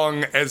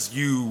wrong as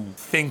you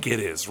think it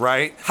is,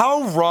 right?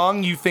 How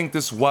wrong you think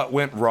this what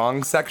went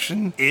wrong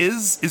section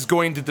is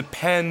going to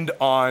depend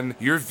on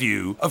your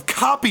view of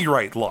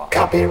copyright law.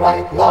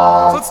 Copyright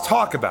law. So let's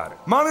talk about it.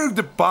 Manu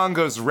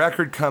Dibango's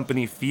record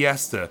company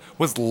Fiesta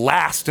was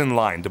last in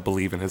line to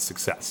believe in his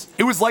success.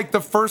 It was like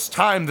the first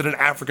time that an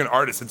African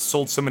artist had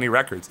sold so many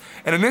records,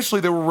 and initially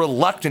they were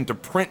reluctant to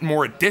print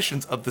more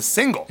editions of the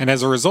single. And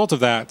as a result of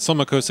that, Soul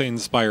Makossa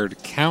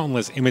inspired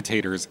countless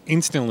imitators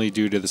instantly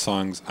due to the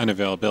song's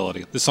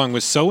unavailability. The song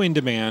was so in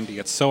demand,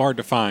 yet so hard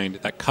to find,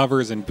 that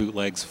covers and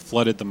bootlegs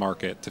flooded the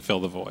market to fill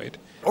the void.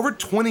 Over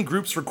 20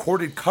 groups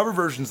recorded cover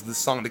versions of this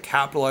song to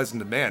capitalize on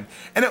demand,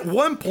 and at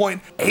one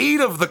point, 8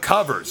 of the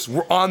covers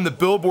were on the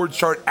Billboard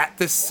chart at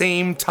the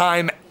same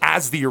time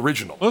as the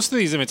original. Most of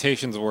these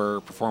imitations were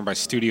performed by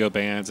studio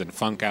bands and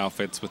funk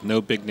outfits with no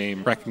big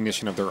name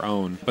recognition of their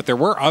own, but there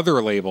were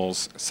other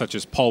labels, such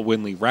as Paul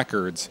Winley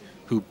Records,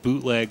 who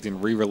bootlegged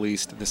and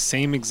re-released the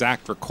same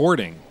exact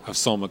recording of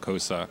Soul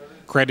Makossa,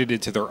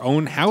 credited to their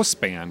own house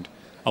band,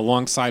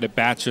 alongside a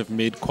batch of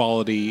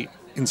mid-quality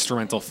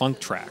instrumental funk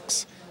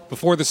tracks.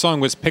 Before the song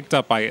was picked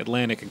up by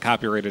Atlantic and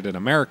copyrighted in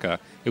America,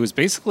 it was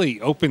basically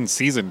open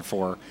season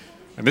for,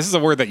 and this is a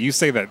word that you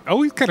say that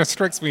always kind of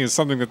strikes me as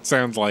something that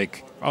sounds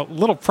like a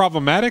little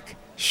problematic,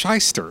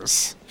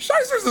 shysters.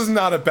 Shysters is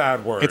not a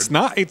bad word. It's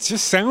not, it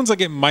just sounds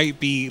like it might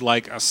be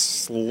like a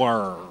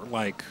slur,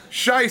 like...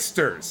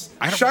 Shysters.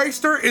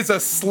 Shyster is a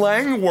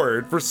slang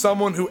word for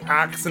someone who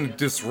acts in a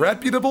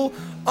disreputable,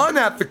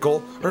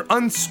 unethical, or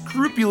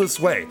unscrupulous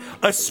way,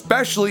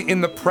 especially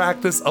in the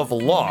practice of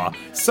law,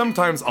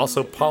 sometimes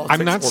also politics.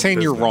 I'm not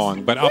saying you're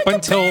wrong, but up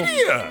until...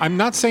 Wikipedia! I'm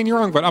not saying you're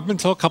wrong, but up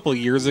until a couple of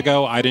years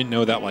ago, I didn't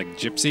know that, like,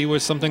 gypsy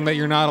was something that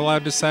you're not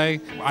allowed to say.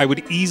 I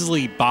would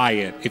easily buy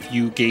it if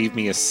you gave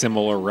me a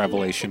similar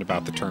revelation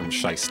about the term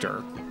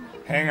shyster.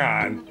 Hang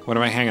on. What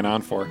am I hanging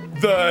on for?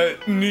 The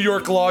New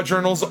York Law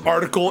Journal's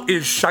article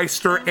is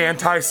shyster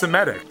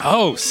anti-Semitic.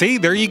 Oh, see,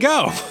 there you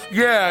go.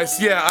 Yes,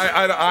 yeah,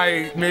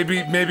 I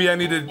maybe I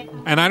needed...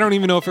 And I don't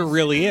even know if it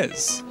really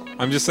is.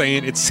 I'm just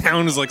saying it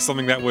sounds like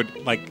something that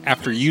would, like,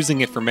 after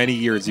using it for many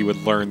years, you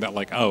would learn that,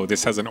 like, oh,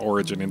 this has an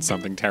origin in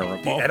something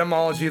terrible. The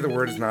etymology of the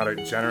word is not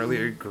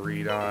generally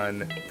agreed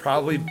on,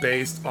 probably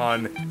based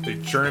on the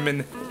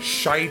German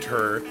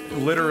Scheiter,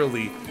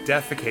 literally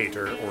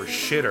defecator or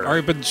shitter. All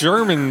right, but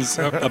Germans,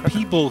 a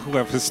people who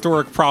have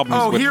historic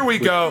problems with... Here we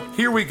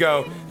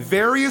go.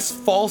 Various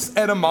false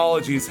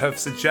etymologies have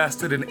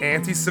suggested an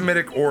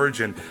anti-Semitic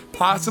origin,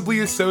 possibly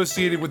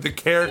associated with the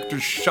character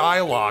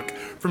Shylock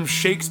from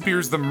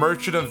Shakespeare's The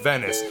Merchant of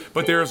Venice,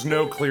 but there is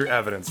no clear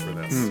evidence for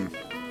this.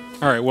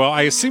 All right, well,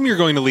 I assume you're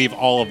going to leave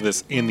all of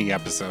this in the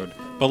episode,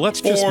 but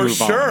let's just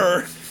move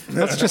on.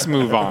 Let's just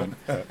move on.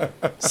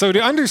 So to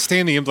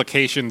understand the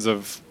implications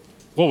of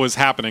what was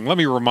happening, let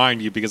me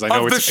remind you, because I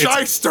know the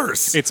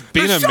shysters. It's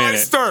been a minute.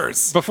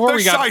 Shysters. Before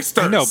we got,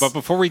 shysters. I know, but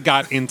before we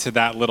got into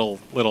that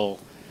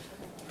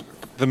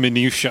the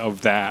minutia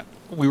of that,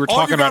 we were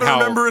talking about how... All you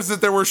gotta remember is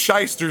that there were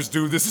shysters,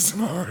 dude. This isn't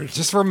hard.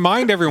 Just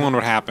remind everyone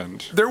what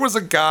happened. There was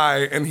a guy,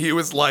 and he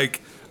was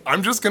like,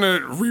 I'm just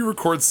gonna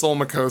re-record Soul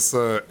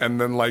Makossa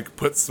and then, like,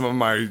 put some of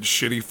my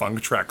shitty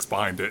funk tracks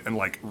behind it and,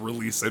 like,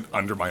 release it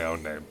under my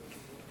own name.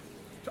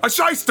 A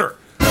shyster!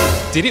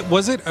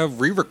 Was it a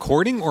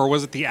re-recording, or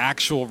was it the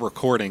actual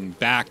recording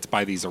backed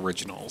by these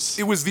originals?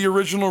 It was the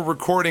original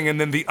recording,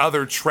 and then the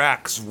other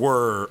tracks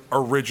were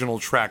original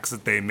tracks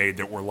that they made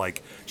that were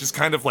like just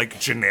kind of like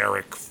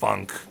generic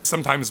funk,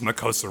 sometimes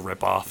Makossa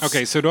ripoffs.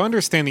 Okay, so to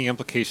understand the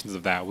implications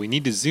of that, we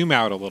need to zoom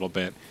out a little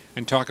bit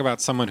and talk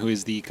about someone who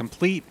is the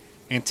complete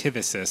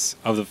antithesis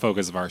of the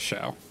focus of our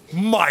show.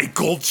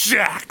 Michael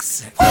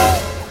Jackson!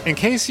 In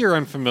case you're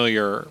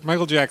unfamiliar,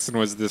 Michael Jackson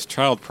was this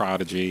child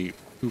prodigy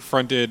who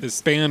fronted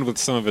this band with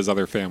some of his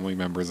other family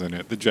members in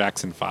it, the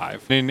Jackson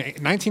 5. In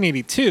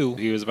 1982,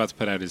 he was about to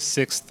put out his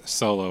 6th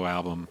solo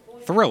album,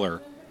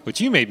 Thriller,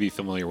 which you may be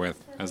familiar with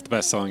as the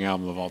best-selling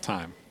album of all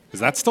time.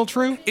 Is that still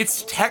true?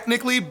 It's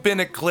technically been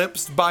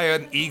eclipsed by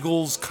an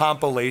Eagles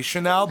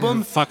compilation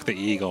album. Fuck the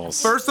Eagles.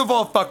 First of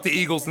all, fuck the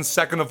Eagles, and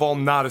second of all,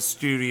 not a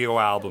studio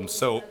album.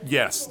 So,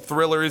 yes,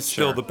 Thriller is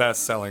still the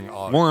best-selling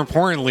album. More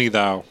importantly,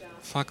 though,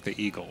 fuck the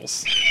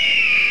Eagles.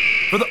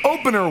 For the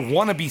opener,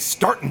 Wanna Be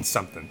Startin'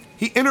 Something,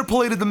 he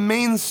interpolated the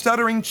main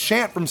stuttering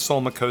chant from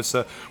Soul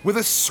Makossa with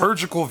a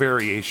surgical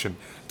variation,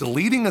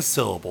 deleting a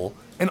syllable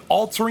and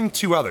altering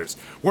 2 others.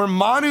 Where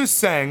Manu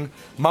sang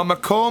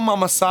Mamako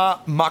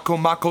Mamasa Mako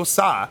Mako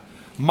Sa,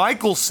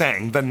 Michael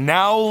sang the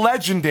now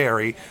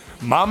legendary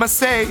Mama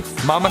Say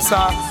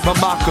Mamasa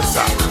Mamako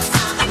Sa.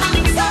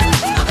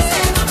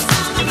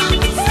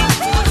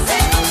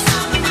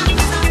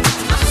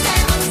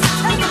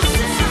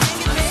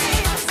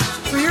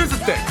 So here's the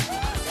thing.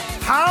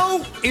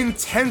 How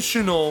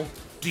intentional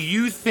do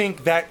you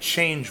think that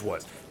change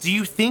was? Do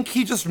you think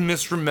he just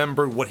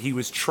misremembered what he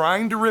was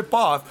trying to rip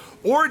off?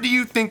 Or do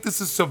you think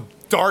this is some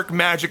dark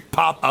magic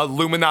pop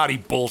Illuminati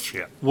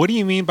bullshit? What do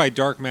you mean by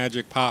dark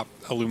magic pop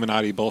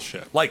Illuminati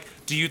bullshit? Like,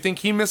 do you think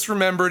he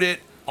misremembered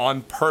it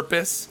on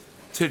purpose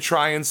to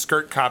try and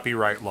skirt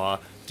copyright law?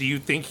 Do you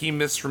think he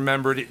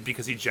misremembered it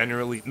because he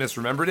genuinely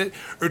misremembered it?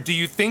 Or do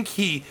you think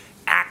he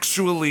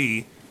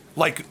actually,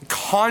 like,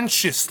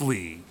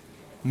 consciously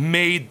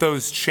made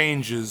those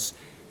changes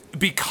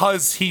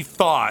because he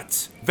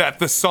thought that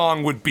the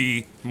song would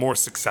be more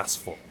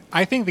successful?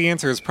 I think the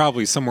answer is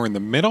probably somewhere in the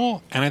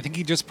middle, and I think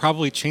he just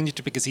probably changed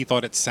it because he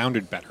thought it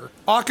sounded better.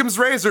 Occam's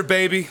razor,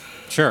 baby.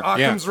 Sure,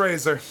 Occam's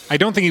razor. I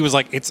don't think he was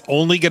like, it's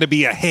only going to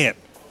be a hit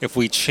if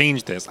we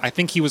change this. I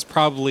think he was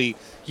probably,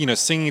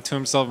 singing to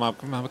himself,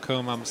 Mama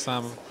Ko, Mama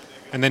Sama.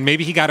 And then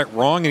maybe he got it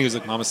wrong, and he was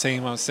like, Mama Say,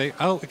 Mama Say.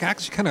 Oh, it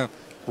actually kind of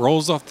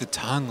rolls off the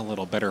tongue a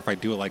little better if I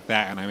do it like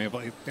that, and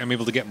I'm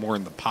able to get more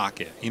in the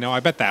pocket. I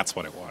bet that's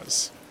what it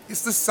was.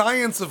 It's the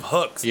science of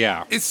hooks.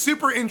 Yeah. It's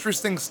super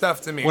interesting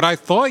stuff to me. What I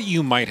thought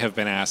you might have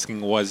been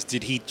asking was,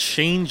 did he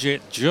change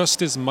it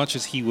just as much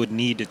as he would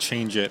need to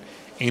change it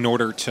in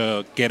order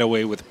to get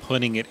away with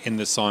putting it in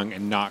the song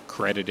and not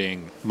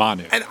crediting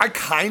Manu? And I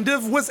kind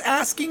of was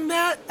asking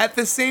that at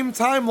the same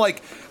time.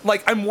 Like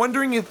I'm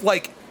wondering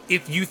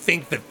if you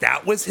think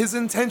that was his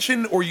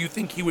intention, or you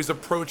think he was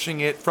approaching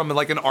it from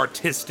like an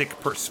artistic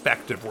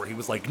perspective where he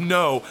was like,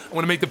 no, I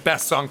want to make the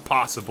best song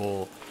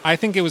possible. I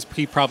think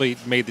he probably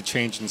made the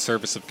change in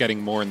service of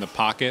getting more in the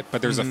pocket,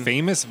 but there's a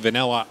famous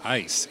Vanilla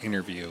Ice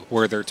interview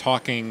where they're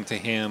talking to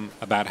him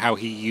about how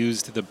he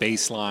used the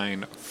bass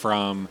line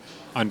from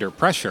Under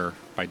Pressure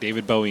by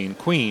David Bowie and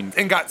Queen.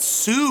 And got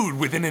sued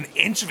within an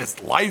inch of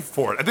his life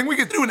for it. I think we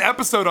could do an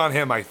episode on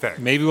him, I think.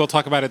 Maybe we'll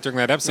talk about it during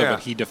that episode, Yeah. but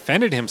he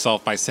defended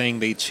himself by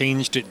saying they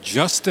changed it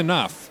just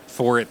enough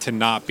for it to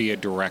not be a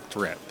direct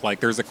rip.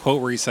 Like there's a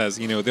quote where he says,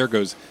 there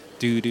goes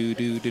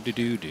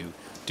do-do-do-do-do-do-do.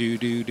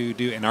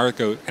 Do-do-do-do, and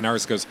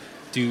ours goes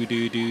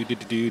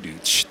do-do-do-do-do-do,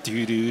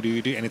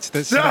 do-do-do-do, and it's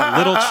that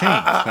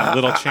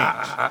little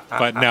change.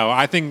 But no,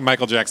 I think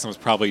Michael Jackson was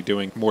probably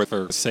doing more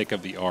for the sake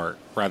of the art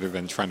rather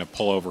than trying to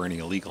pull over any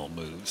illegal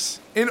moves.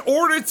 In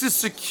order to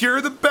secure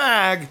the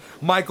bag,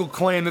 Michael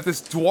claimed that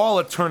this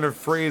Douala Turner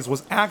phrase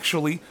was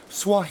actually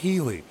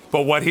Swahili.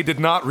 But what he did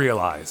not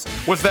realize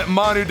was that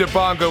Manu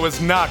Dibango was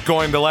not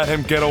going to let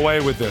him get away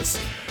with this.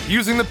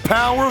 Using the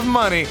power of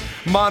money,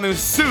 Manu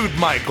sued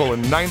Michael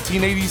in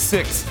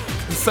 1986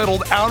 and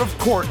settled out of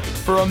court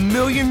for 1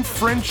 million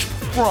French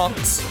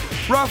francs,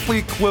 roughly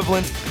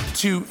equivalent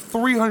to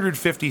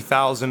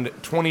 350,000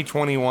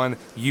 2021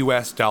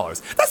 US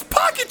dollars. That's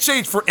pocket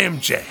change for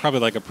MJ. Probably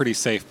like a pretty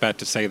safe bet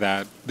to say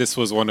that this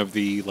was one of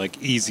the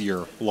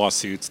easier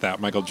lawsuits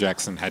that Michael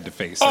Jackson had to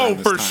face. Oh, around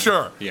this for time.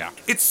 sure. Yeah.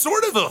 It's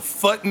sort of a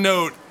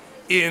footnote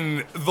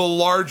in the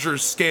larger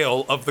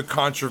scale of the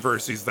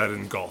controversies that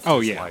engulf Oh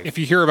his yeah. life. If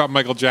you hear about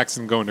Michael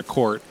Jackson going to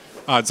court,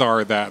 odds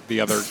are that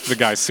the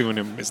guy suing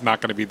him is not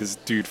going to be this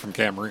dude from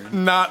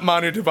Cameroon. Not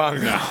Manu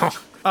Dibango.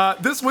 No.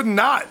 This would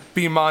not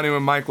be Manu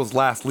and Michael's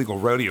last legal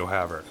rodeo,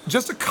 however.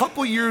 Just a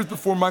couple years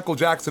before Michael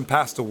Jackson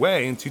passed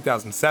away in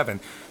 2007,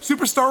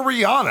 superstar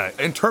Rihanna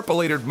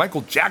interpolated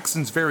Michael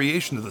Jackson's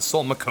variation of the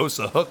Soul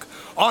Makossa hook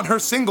on her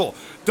single,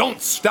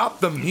 Don't Stop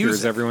the Music.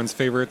 Here's everyone's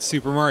favorite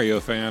Super Mario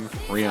fan,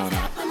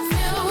 Rihanna.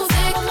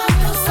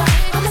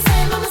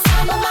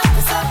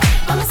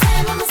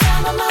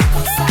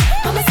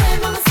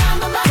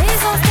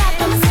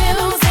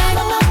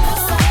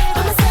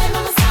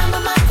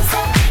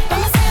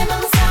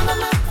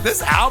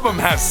 This album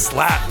has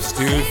slaps,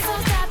 dude.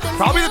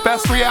 Probably the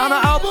best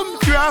Rihanna album,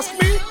 if you ask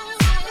me.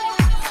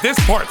 This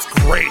part's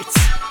great.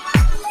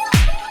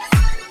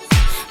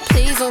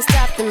 Please don't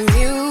stop the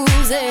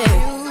music.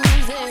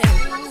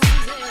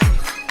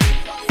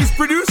 These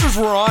producers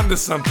were on to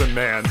something,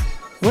 man.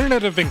 Wouldn't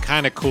it have been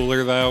kind of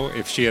cooler, though,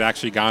 if she had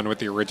actually gone with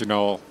the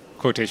original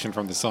quotation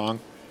from the song?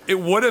 It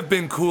would have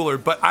been cooler,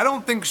 but I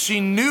don't think she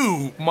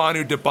knew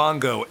Manu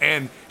Dibango,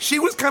 and she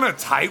was kind of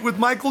tight with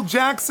Michael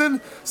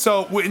Jackson.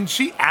 So when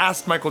she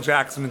asked Michael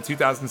Jackson in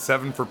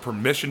 2007 for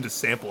permission to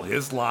sample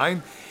his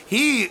line,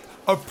 he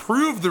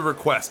approved the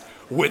request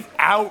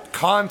without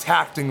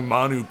contacting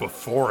Manu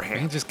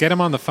beforehand. Just get him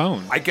on the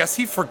phone. I guess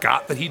he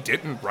forgot that he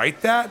didn't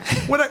write that,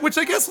 which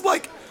I guess,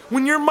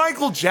 when you're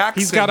Michael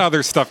Jackson... He's got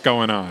other stuff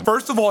going on.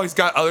 First of all, he's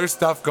got other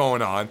stuff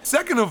going on.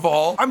 Second of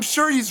all, I'm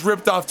sure he's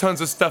ripped off tons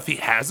of stuff he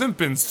hasn't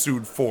been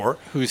sued for.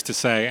 Who's to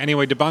say?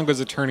 Anyway, Dibango's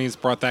attorneys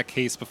brought that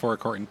case before a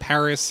court in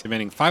Paris,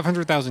 demanding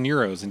 500,000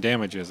 euros in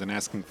damages and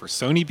asking for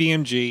Sony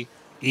BMG,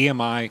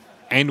 EMI,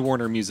 and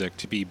Warner Music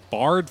to be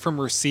barred from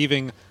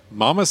receiving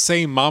Mama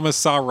Say Mama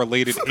Sa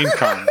related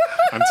income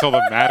until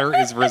the matter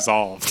is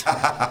resolved.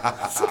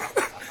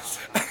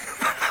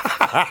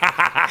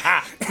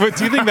 But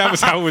do you think that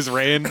was how it was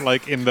ran,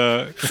 like in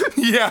the...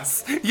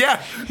 Yes.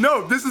 Yeah.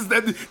 No, this is...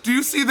 Do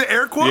you see the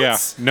air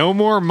quotes? Yeah. No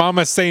more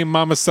mama say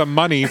mama some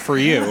money for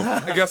you.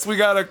 I guess we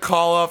got to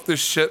call off the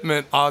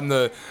shipment on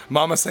the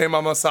mama say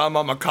mama sa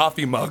mama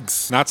coffee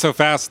mugs. Not so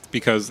fast,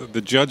 because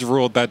the judge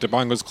ruled that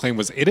DeBongo's claim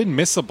was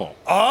inadmissible.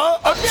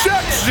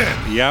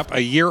 Objection! Yep.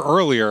 A year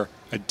earlier,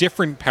 a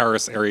different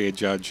Paris area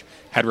judge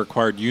had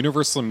required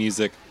Universal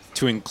Music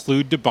to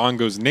include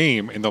DeBongo's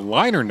name in the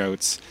liner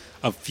notes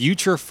of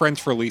future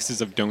French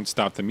releases of Don't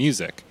Stop the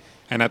Music.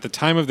 And at the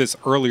time of this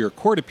earlier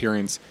court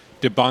appearance,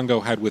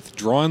 DeBongo had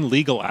withdrawn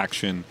legal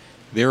action,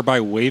 thereby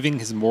waiving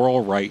his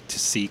moral right to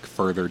seek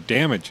further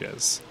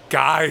damages.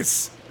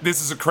 Guys, this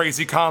is a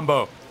crazy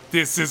combo.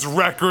 This is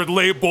record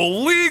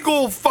label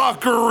legal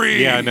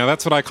fuckery. Yeah, no,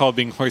 that's what I call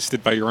being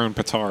hoisted by your own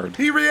petard.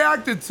 He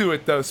reacted to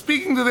it, though.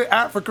 Speaking to the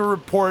Africa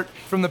Report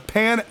from the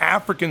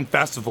Pan-African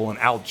Festival in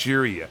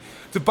Algeria,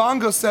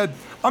 DeBongo said,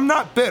 "I'm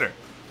not bitter.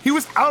 He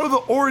was out of the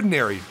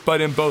ordinary, but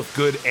in both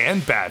good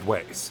and bad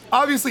ways.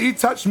 Obviously, he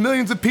touched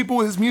millions of people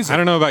with his music." I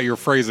don't know about your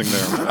phrasing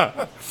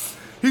there.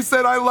 He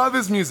said, "I love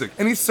his music,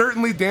 and he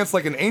certainly danced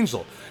like an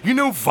angel. You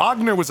know,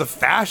 Wagner was a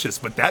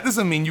fascist, but that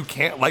doesn't mean you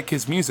can't like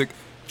his music."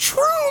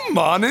 True,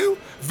 Manu.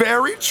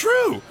 Very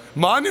true.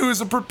 Manu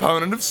is a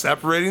proponent of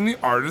separating the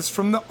artist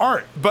from the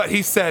art. But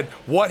he said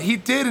what he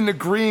did in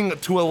agreeing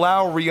to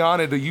allow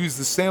Rihanna to use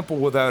the sample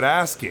without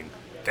asking,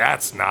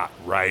 that's not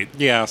right.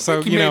 Yeah,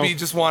 so, he maybe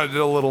just wanted it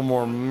a little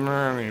more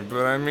money,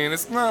 but I mean,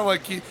 it's not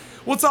like he...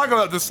 We'll talk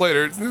about this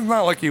later. It's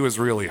not like he was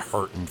really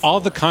hurting. All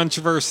the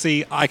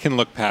controversy, I can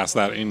look past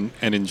that and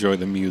enjoy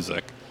the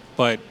music.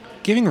 But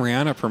giving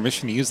Rihanna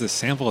permission to use this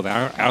sample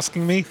without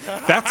asking me,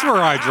 that's where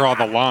I draw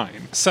the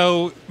line.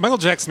 So Michael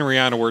Jackson and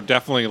Rihanna were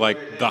definitely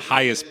like the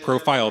highest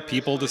profile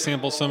people to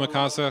sample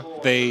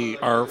Somokasa. They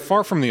are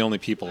far from the only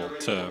people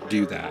to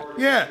do that.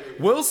 Yeah,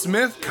 Will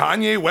Smith,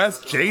 Kanye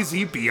West,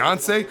 Jay-Z,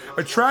 Beyonce,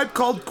 A Tribe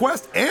Called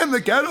Quest, and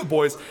the Ghetto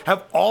Boys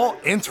have all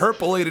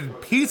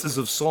interpolated pieces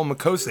of Soul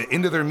Makossa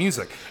into their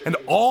music, and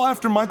all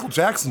after Michael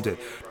Jackson did,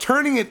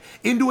 turning it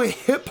into a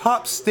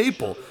hip-hop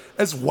staple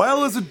as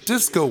well as a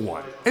disco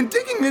one. And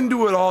digging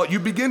into it all, you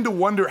begin to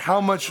wonder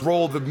how much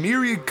role the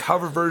myriad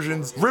cover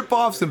versions,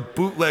 rip-offs, and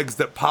bootlegs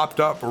that popped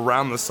up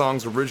around the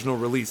song's original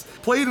release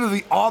played into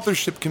the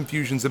authorship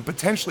confusions and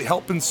potentially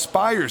helped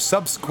inspire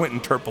subsequent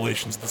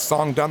interpolations of the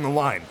song down the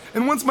line.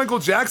 And once Michael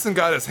Jackson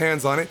got his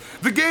hands on it,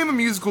 the game of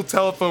musical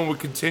telephone would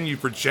continue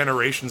for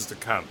generations to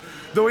come.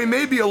 Though he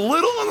may be a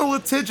little on the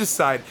litigious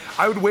side,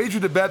 I would wager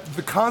to bet that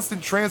the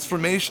constant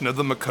transformation of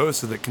the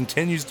Makossa that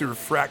continues to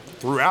refract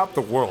throughout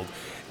the world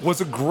was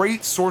a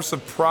great source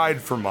of pride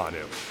for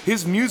Manu.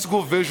 His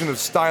musical vision of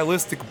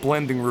stylistic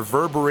blending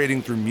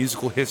reverberating through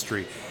musical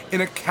history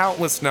in a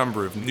countless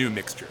number of new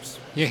mixtures.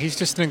 Yeah, he's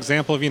just an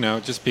example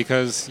of, just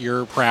because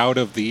you're proud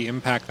of the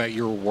impact that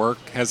your work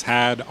has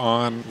had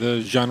on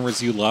the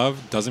genres you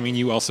love, doesn't mean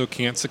you also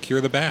can't secure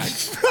the bag.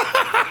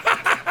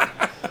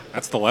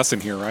 That's the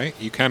lesson here, right?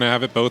 You kind of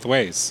have it both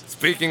ways.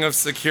 Speaking of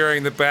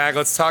securing the bag,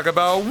 let's talk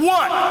about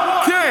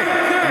what came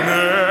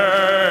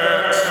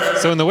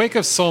next. So in the wake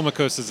of Soul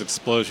Makossa's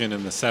explosion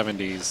in the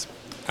 70s,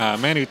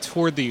 Manu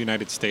toured the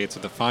United States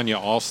with the Fania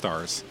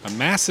All-Stars, a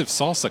massive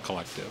salsa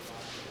collective.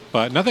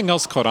 But nothing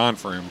else caught on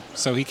for him,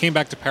 so he came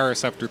back to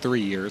Paris after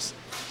 3 years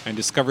and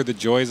discovered the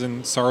joys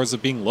and sorrows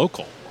of being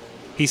local.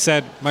 He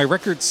said, "My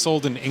records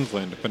sold in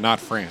England, but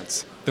not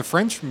France. The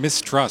French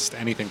mistrust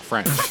anything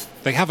French.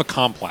 They have a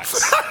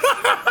complex."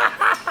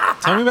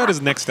 Tell me about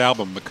his next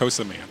album,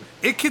 Makossa Man.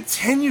 It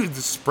continued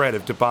the spread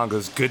of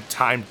DeBongo's good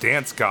time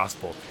dance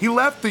gospel. He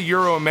left the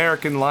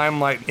Euro-American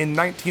limelight in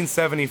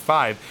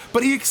 1975,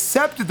 but he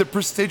accepted the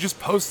prestigious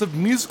post of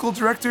musical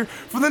director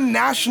for the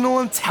National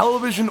and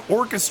Television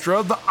Orchestra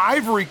of the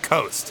Ivory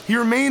Coast. He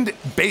remained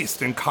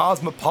based in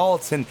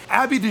cosmopolitan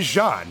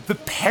Abidjan, the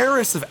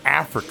Paris of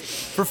Africa,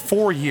 for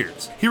 4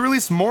 years. He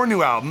released more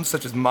new albums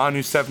such as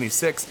Manu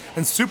 76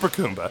 and Super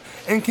Kumba,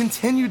 and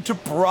continued to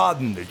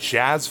broaden the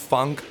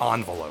jazz-funk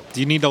envelope. Do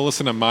you need to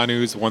listen to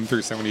Manu's 1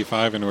 through 75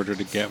 in order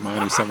to get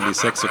Manu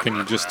 76, or can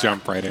you just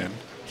jump right in?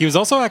 He was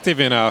also active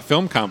in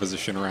film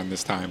composition around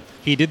this time.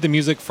 He did the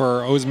music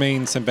for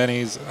Ousmane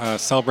Sembene's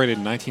celebrated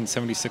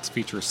 1976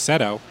 feature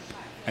Seto,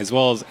 as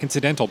well as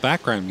incidental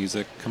background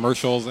music,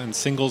 commercials, and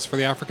singles for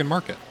the African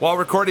market. While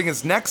recording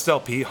his next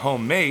LP,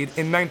 Homemade,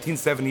 in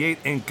 1978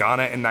 in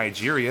Ghana and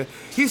Nigeria,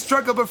 he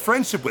struck up a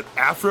friendship with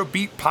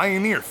Afrobeat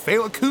pioneer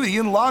Fela Kuti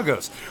in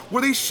Lagos,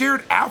 where they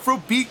shared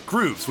Afrobeat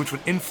grooves, which would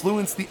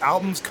influence the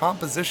album's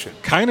composition.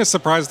 Kind of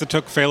surprised it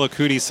took Fela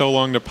Kuti so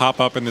long to pop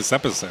up in this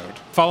episode.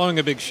 Following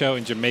a big show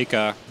in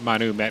Jamaica,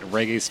 Manu met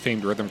reggae's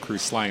famed rhythm crew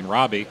Sly and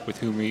Robbie, with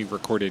whom he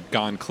recorded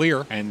Gone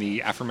Clear and the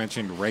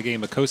aforementioned Reggae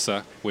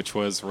Makossa, which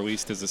was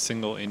released as a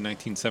single in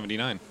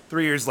 1979.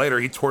 3 years later,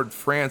 he toured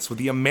France with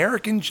the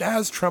American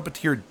jazz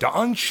trumpeter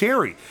Don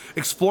Cherry,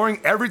 exploring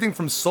everything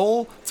from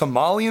soul to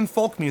Malian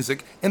folk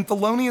music and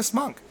Thelonious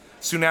Monk.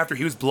 Soon after,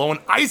 he was blowing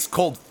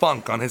ice-cold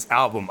funk on his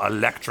album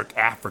Electric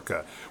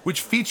Africa,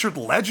 which featured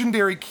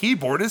legendary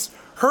keyboardist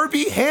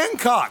Herbie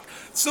Hancock.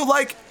 So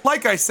like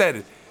I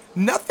said,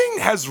 nothing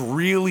has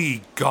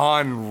really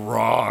gone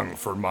wrong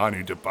for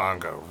Manu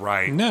Dibango,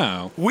 right?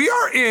 No. We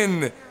are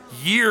in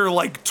year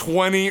like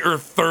 20 or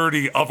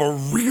 30 of a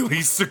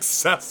really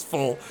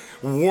successful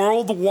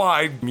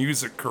worldwide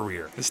music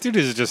career. This dude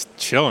is just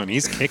chilling.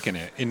 He's kicking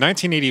it. In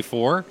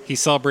 1984, he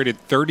celebrated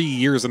 30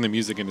 years in the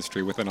music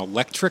industry with an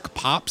electric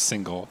pop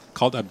single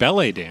called A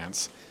Belly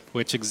Dance,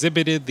 which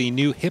exhibited the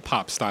new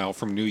hip-hop style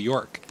from New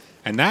York.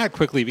 And that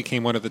quickly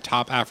became one of the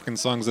top African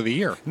songs of the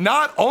year.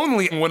 Not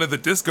only one of the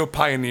disco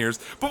pioneers,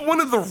 but one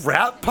of the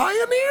rap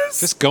pioneers?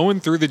 Just going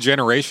through the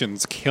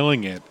generations,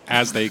 killing it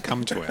as they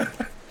come to it.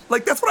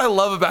 Like, that's what I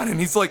love about him.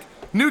 He's like,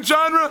 new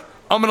genre,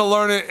 I'm gonna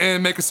learn it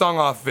and make a song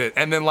off of it,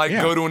 and then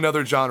go to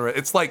another genre.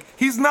 It's like,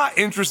 he's not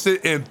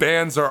interested in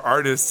bands or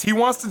artists. He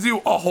wants to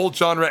do a whole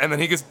genre, and then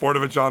he gets bored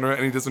of a genre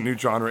and he does a new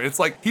genre. It's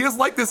like, he has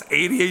like this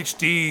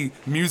ADHD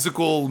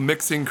musical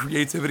mixing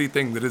creativity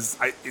thing that is,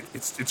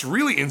 it's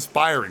really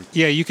inspiring.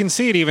 Yeah, you can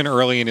see it even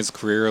early in his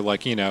career.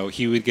 Like, you know,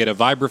 he would get a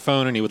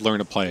vibraphone and he would learn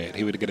to play it.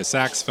 He would get a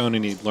saxophone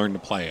and he'd learn to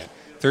play it.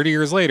 30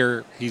 years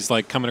later, he's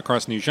like coming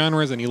across new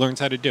genres and he learns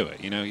how to do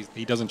it. You know,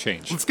 he doesn't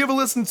change. Let's give a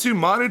listen to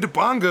Manu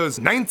Dibango's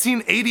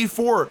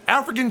 1984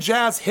 African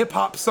jazz hip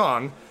hop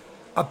song,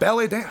 A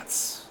Belly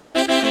Dance.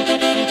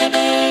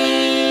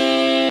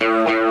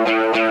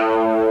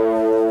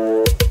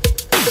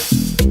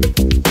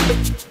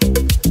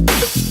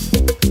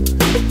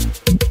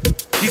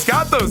 He's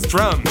got those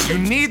drums. You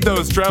need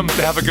those drums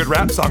to have a good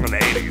rap song in the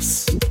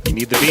 80s. You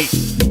need the beat.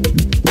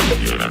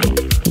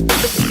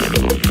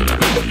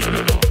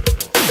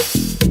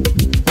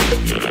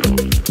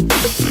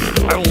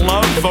 I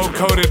love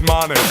vocoded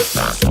Manu.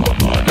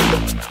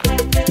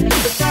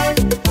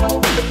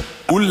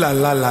 Ooh la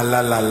la la la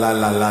la la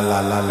la la la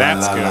la.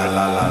 That's good.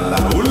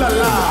 Ooh la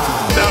la.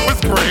 That was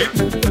great.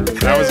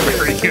 That was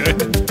very good.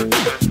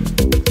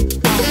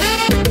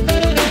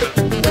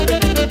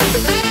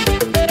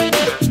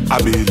 I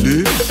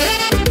believe.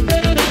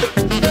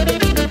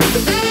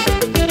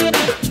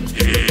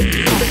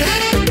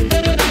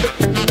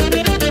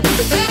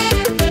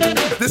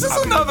 This is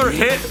another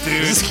hit,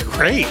 dude. This is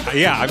great.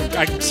 Yeah,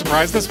 I'm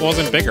surprised this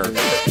wasn't bigger. Did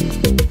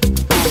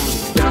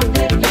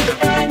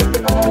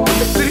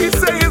he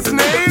say his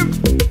name?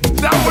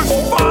 That was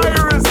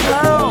fire as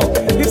hell.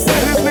 He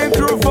said his name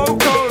through a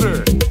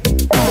vocoder.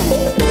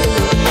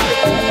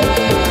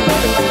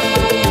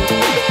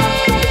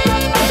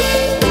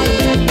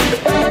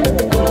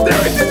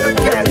 There he did it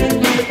again.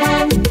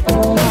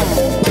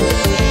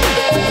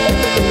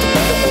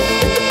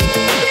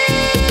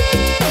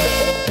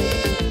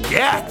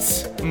 Yet,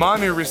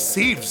 Manu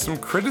received some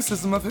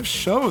criticism of his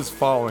shows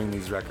following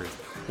these records.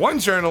 One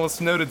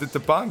journalist noted that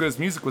Dibango's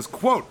music was,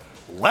 quote,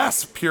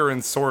 less pure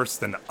in source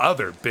than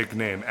other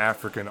big-name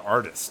African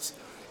artists.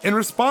 In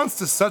response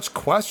to such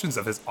questions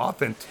of his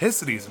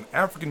authenticity as an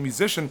African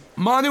musician,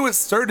 Manu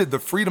asserted the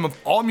freedom of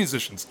all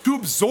musicians to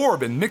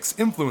absorb and mix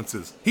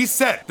influences. He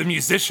said, the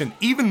musician,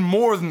 even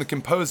more than the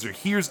composer,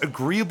 hears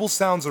agreeable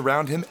sounds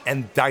around him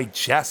and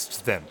digests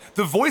them.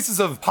 The voices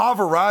of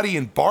Pavarotti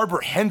and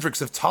Barbara Hendricks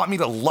have taught me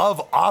to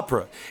love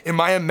opera. In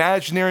my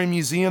imaginary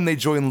museum, they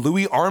join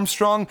Louis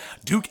Armstrong,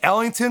 Duke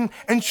Ellington,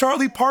 and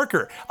Charlie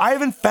Parker. I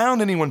haven't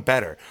found anyone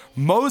better.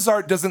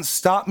 Mozart doesn't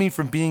stop me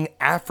from being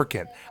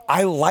African.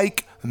 I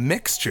like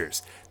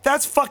mixtures.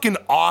 That's fucking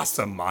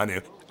awesome,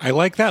 Manu. I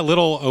like that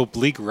little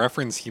oblique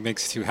reference he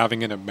makes to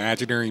having an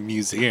imaginary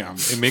museum.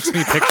 It makes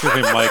me picture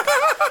him like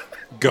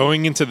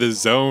going into the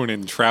zone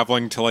and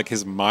traveling to like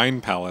his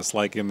mind palace,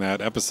 like in that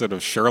episode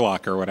of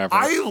Sherlock or whatever.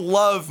 I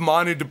love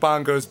Manu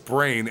Dibango's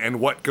brain and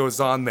what goes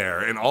on there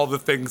and all the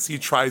things he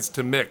tries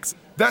to mix.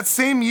 That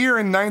same year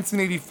in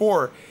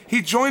 1984,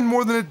 he joined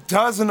more than a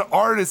dozen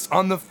artists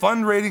on the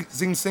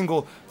fundraising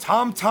single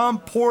Tom Tom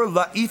pour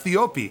la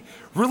Ethiopie,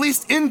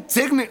 released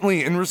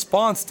indignantly in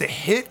response to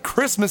hit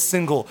Christmas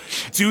single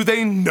Do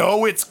They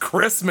Know It's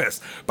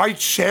Christmas by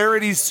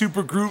charity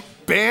supergroup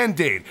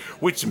Band-Aid,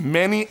 which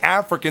many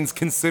Africans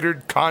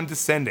considered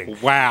condescending.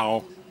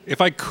 Wow. If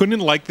I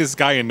couldn't like this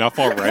guy enough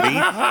already,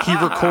 he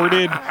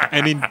recorded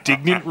an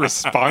indignant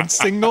response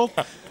single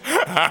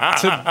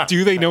to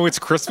Do They Know It's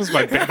Christmas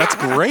by Band. That's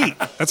great.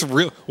 That's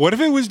real. What if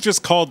it was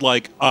just called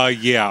like,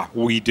 yeah,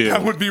 we do?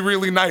 That would be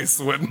really nice,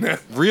 wouldn't it?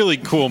 Really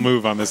cool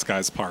move on this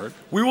guy's part.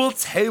 We will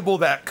table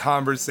that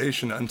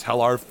conversation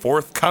until our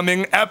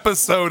forthcoming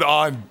episode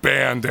on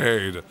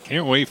Band-Aid.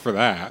 Can't wait for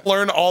that.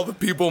 Learn all the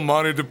people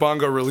Manu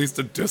Dibango released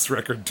a diss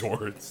record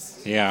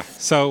towards. Yeah.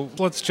 So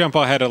let's jump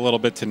ahead a little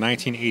bit to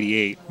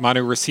 1988.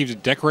 Manu received a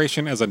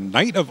decoration as a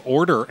Knight of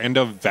Order and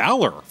of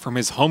Valor from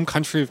his home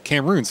country of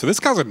Cameroon. So this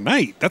guy's a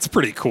knight. That's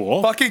pretty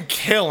cool. Fucking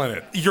killing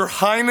it. Your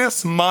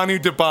Highness Manu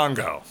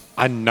Dibango.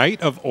 A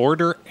Knight of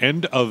Order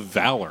and of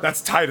Valor.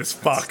 That's tight as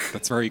fuck.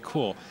 That's very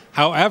cool.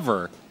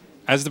 However,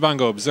 as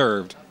Dibango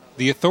observed,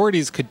 The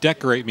authorities could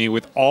decorate me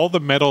with all the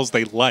medals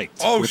they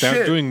liked without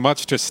shit. doing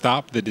much to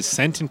stop the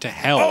descent into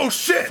hell Oh,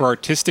 shit. for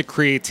artistic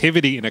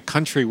creativity in a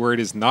country where it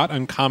is not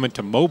uncommon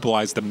to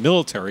mobilize the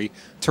military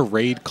to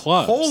raid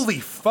clubs. Holy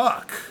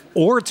fuck.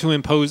 Or to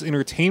impose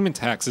entertainment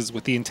taxes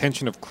with the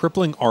intention of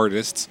crippling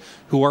artists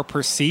who are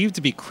perceived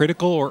to be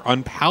critical or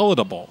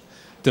unpalatable.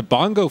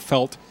 DeBongo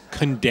felt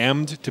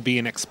condemned to be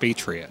an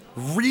expatriate.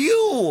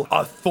 Real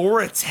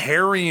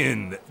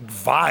authoritarian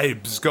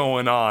vibes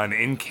going on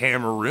in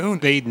Cameroon.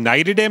 They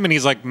knighted him, and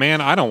he's like,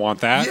 man, I don't want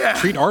that. Yeah.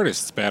 Treat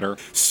artists better.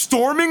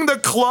 Storming the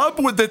club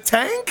with the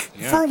tank?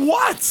 Yeah. For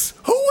what?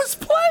 Who was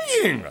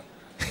playing?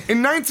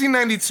 In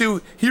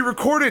 1992, he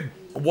recorded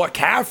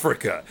Waka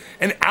Africa,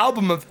 an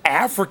album of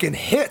African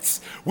hits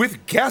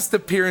with guest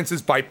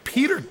appearances by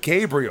Peter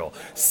Gabriel,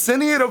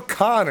 Sinead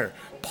O'Connor,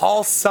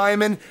 Paul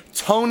Simon,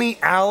 Tony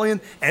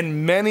Allen,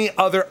 and many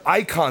other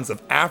icons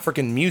of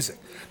African music.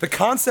 The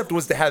concept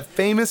was to have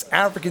famous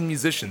African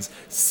musicians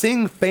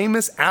sing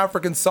famous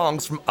African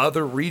songs from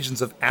other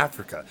regions of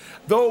Africa.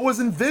 Though it was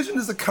envisioned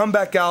as a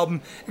comeback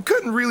album, it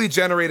couldn't really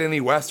generate any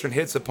Western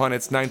hits upon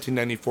its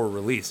 1994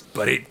 release.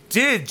 But it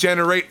did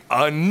generate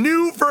a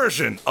new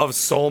version of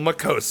Soul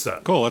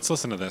Makossa. Cool, let's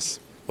listen to this.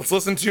 Let's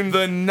listen to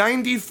the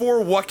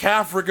 94 Waka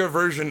Africa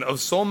version of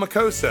Soul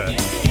Makossa.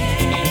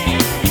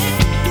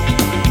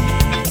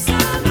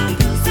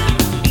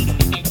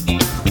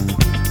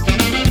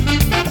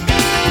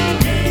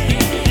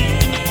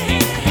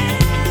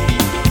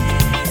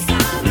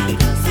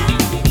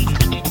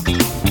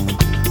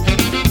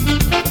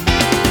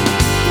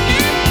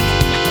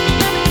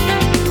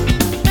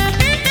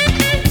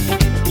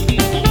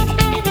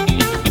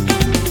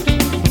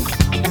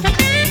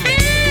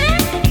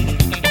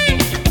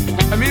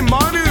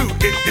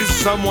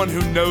 Someone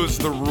who knows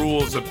the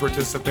rules of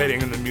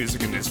participating in the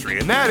music industry,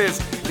 and that is,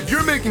 if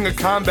you're making a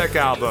comeback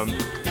album,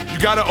 you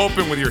gotta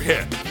open with your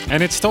hit.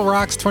 And it still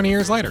rocks 20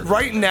 years later.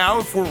 Right now,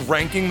 if we're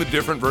ranking the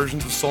different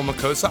versions of Soul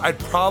Makossa, I'd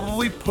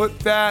probably put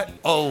that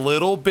a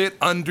little bit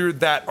under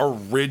that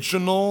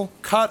original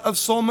cut of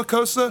Soul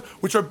Makossa,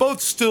 which are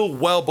both still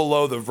well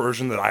below the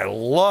version that I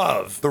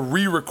love, the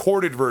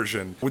re-recorded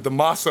version with the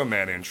Maso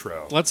Man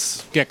intro.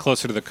 Let's get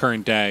closer to the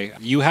current day.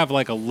 You have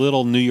like a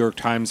little New York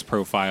Times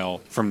profile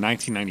from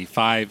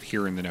 1995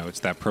 here in the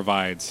notes that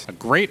provides a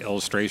great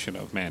illustration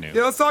of Manu.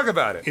 Yeah, let's talk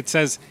about it. It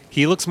says,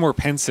 he looks more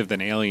pensive than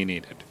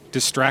alienated,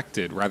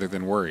 distracted rather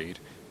than worried,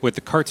 with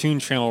the Cartoon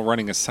Channel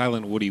running a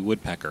silent Woody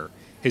Woodpecker.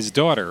 His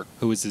daughter,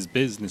 who is his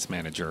business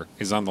manager,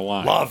 is on the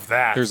line. Love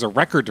that. There's a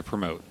record to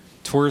promote,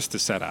 tours to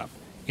set up,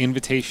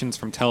 invitations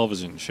from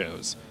television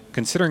shows.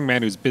 Considering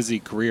Manu's busy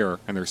career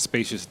and their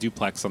spacious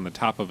duplex on the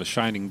top of a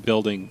shining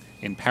building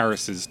in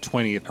Paris's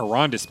 20th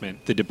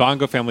arrondissement, the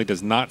DeBongo family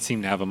does not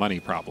seem to have a money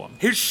problem.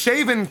 His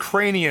shaven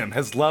cranium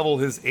has leveled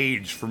his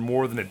age for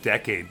more than a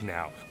decade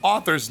now.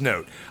 Author's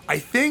note, I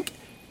think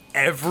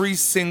every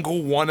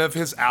single one of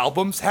his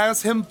albums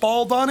has him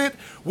bald on it,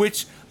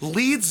 which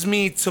leads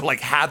me to like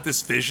have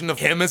this vision of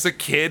him as a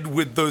kid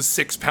with those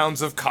 6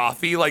 pounds of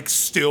coffee, like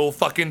still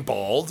fucking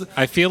bald.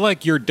 I feel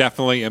like you're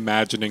definitely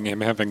imagining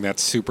him having that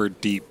super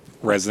deep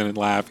resonant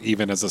laugh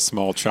even as a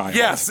small child.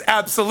 Yes,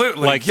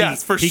 absolutely. Like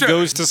yes, for he sure.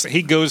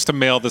 He goes to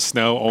mail the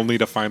snow only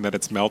to find that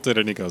it's melted,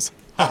 and he goes,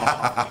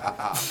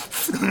 yeah,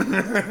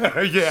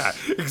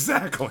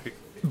 exactly.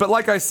 But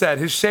like I said,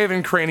 his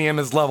shaven cranium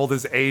has leveled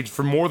his age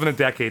for more than a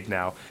decade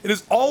now. It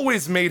has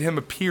always made him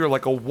appear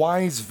like a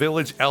wise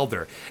village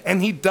elder,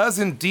 and he does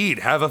indeed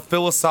have a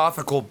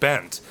philosophical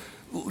bent.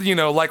 You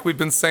know, like we've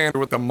been saying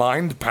with the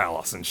Mind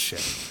Palace and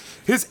shit.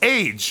 His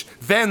age,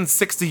 then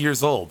 60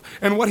 years old,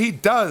 and what he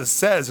does,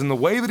 says, and the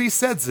way that he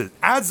says it,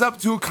 adds up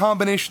to a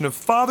combination of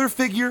father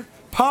figure,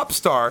 pop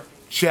star,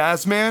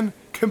 jazzman,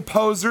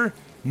 composer,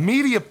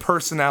 media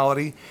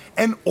personality,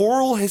 and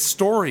oral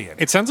historian.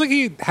 It sounds like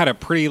he had a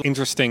pretty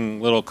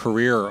interesting little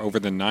career over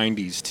the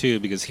 90s, too,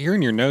 because here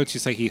in your notes, you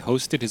say he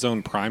hosted his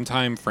own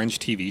primetime French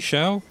TV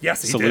show.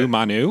 Yes, he Salut did.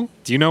 Manu.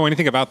 Do you know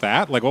anything about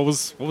that? Like, what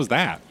was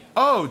that?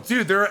 Oh,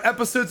 dude, there are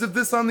episodes of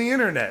this on the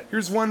internet.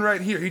 Here's one right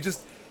here. He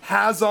just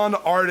has on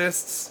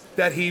artists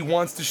that he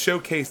wants to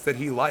showcase that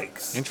he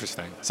likes.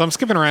 Interesting. So I'm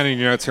skipping around in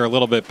your notes here a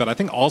little bit, but I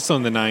think also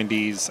in the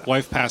 90s,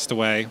 wife passed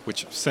away,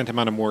 which sent him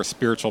on a more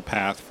spiritual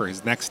path for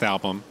his next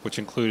album, which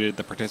included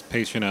the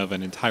participation of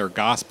an entire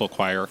gospel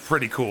choir.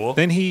 Pretty cool.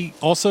 Then he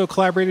also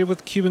collaborated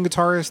with Cuban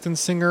guitarist and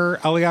singer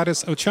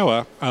Aliatis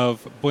Ochoa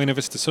of Buena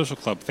Vista Social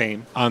Club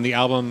fame on the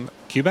album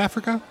Cuba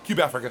Africa?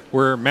 Cuba Africa.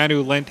 Where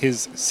Manu lent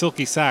his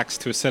silky sax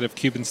to a set of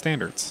Cuban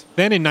standards.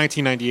 Then in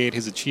 1998,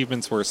 his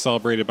achievements were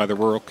celebrated by the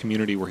rural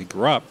community where he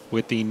grew up,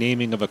 with the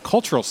naming of a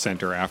cultural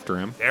center after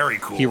him. Very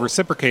cool. He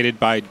reciprocated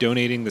by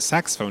donating the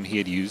saxophone he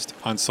had used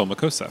on Soul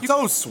Makossa.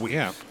 So sweet.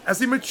 Yeah. As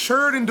he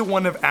matured into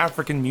one of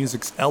African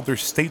music's elder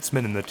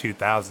statesmen in the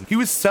 2000s, he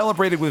was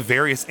celebrated with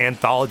various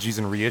anthologies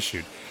and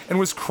reissued, and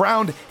was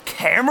crowned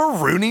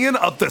Cameroonian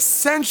of the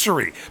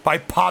Century by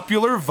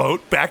popular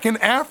vote back in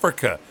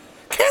Africa.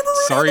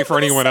 Sorry for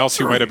anyone else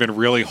who might have been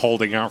really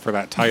holding out for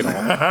that title.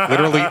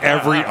 Literally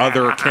every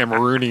other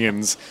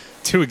Cameroonian's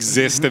to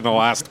exist in the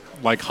last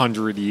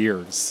 100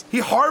 years. He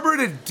harbored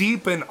a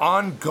deep and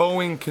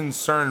ongoing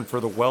concern for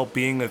the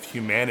well-being of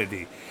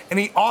humanity, and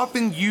he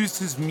often used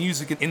his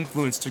music and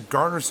influence to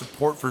garner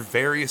support for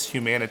various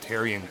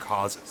humanitarian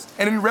causes.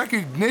 And in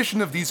recognition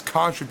of these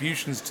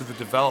contributions to the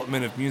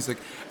development of music,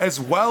 as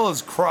well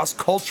as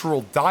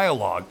cross-cultural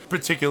dialogue,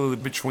 particularly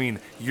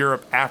between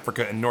Europe,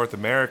 Africa, and North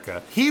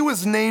America, he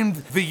was named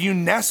the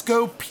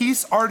UNESCO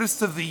Peace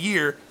Artist of the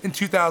Year in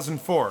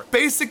 2004.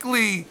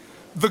 Basically,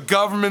 the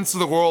governments of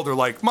the world are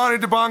like, Manu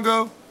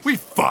Dibango, we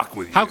fuck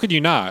with you. How could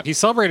you not? He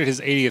celebrated his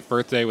 80th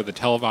birthday with a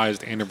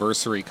televised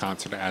anniversary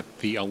concert at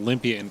the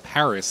Olympia in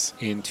Paris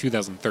in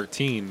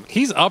 2013.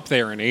 He's up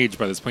there in age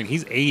by this point.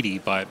 He's 80,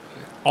 but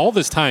all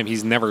this time,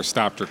 he's never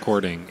stopped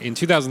recording. In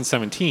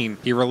 2017,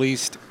 he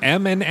released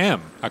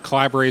M&M, a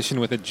collaboration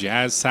with a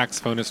jazz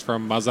saxophonist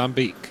from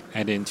Mozambique.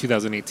 And in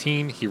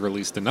 2018, he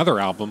released another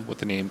album with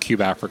the name Cube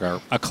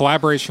Africa, a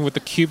collaboration with the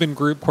Cuban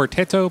group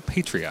Quarteto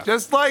Patria.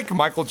 Just like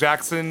Michael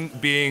Jackson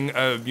being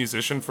a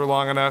musician for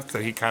long enough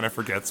that he kind of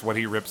forgets what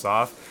he rips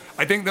off,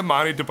 I think that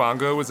Manu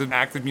Dibango was an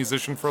active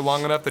musician for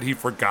long enough that he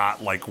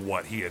forgot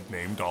what he had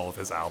named all of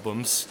his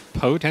albums.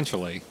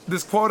 Potentially.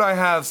 This quote I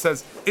have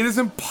says, "It is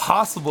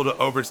impossible to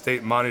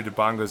overstate Manu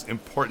Dibango's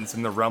importance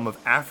in the realm of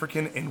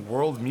African and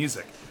world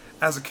music.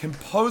 As a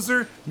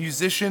composer,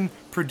 musician,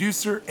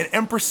 producer, and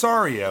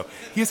impresario,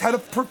 he has had a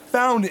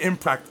profound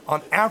impact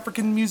on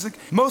African music,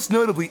 most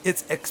notably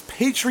its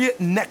expatriate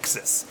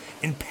nexus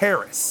in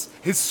Paris.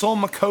 His Soul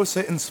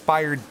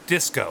Makossa-inspired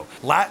disco,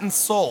 Latin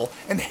soul,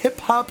 and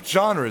hip-hop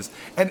genres,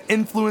 and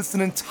influenced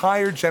an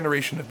entire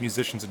generation of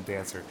musicians and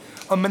dancers.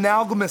 A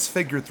monogamous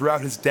figure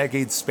throughout his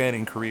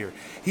decades-spanning career,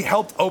 he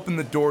helped open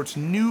the door to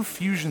new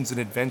fusions and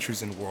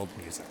adventures in world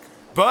music.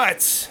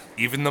 But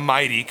even the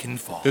mighty can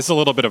fall." This is a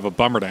little bit of a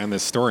bummer to end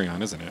this story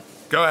on, isn't it?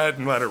 Go ahead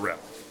and let it rip.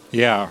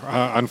 Yeah,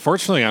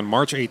 unfortunately, on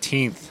March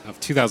 18th of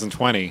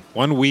 2020,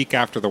 1 week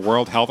after the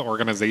World Health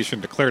Organization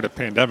declared a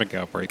pandemic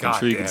outbreak, I'm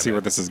sure you can see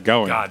where this is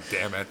going. God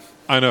damn it.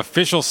 An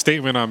official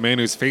statement on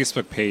Manu's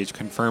Facebook page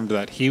confirmed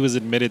that he was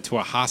admitted to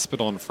a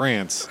hospital in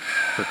France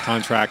for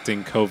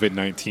contracting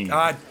COVID-19.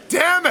 God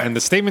damn it! And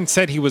the statement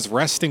said he was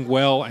resting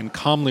well and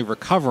calmly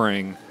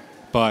recovering,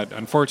 but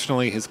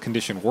unfortunately his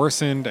condition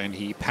worsened and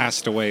he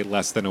passed away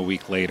less than a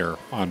week later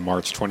on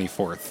March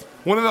 24th.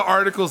 One of the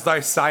articles that I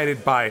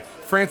cited by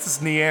Francis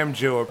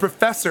Niamjo, a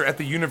professor at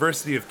the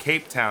University of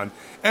Cape Town,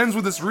 ends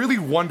with this really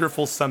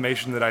wonderful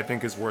summation that I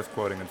think is worth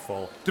quoting in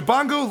full.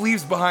 "Dibango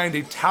leaves behind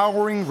a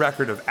towering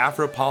record of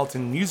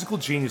Afropolitan musical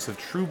genius of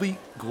truly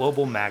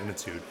global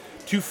magnitude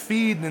to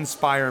feed and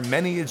inspire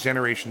many a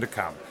generation to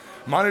come.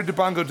 Manu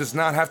Dibango does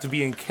not have to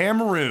be in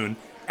Cameroon,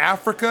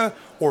 Africa,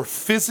 or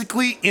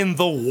physically in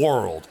the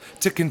world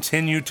to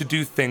continue to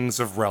do things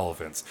of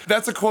relevance."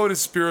 That's a quote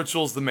as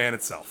spiritual as the man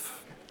itself.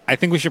 I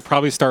think we should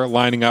probably start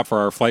lining up for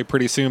our flight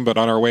pretty soon, but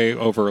on our way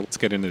over, let's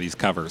get into these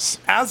covers.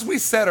 As we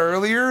said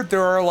earlier,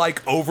 there are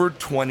over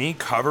 20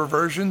 cover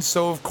versions,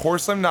 so of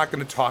course I'm not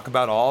going to talk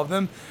about all of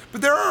them,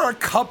 but there are a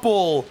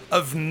couple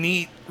of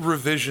neat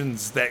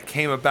revisions that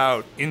came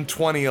about in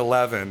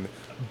 2011,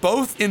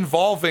 both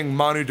involving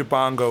Manu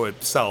Dibango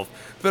itself,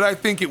 that I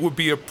think it would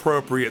be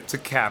appropriate to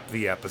cap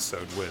the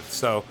episode with.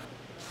 So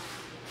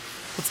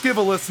let's give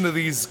a listen to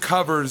these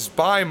covers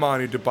by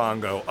Manu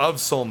Dibango of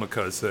Soul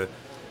Makossa.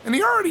 And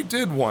he already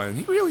did one.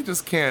 He really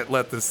just can't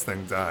let this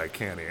thing die,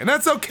 can he? And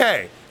that's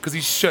okay, because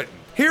he shouldn't.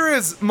 Here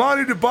is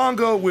Manu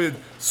Dibango with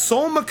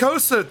Soul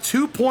Makossa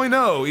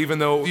 2.0, even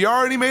though he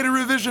already made a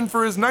revision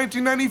for his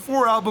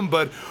 1994 album,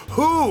 but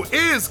who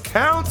is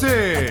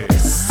counting?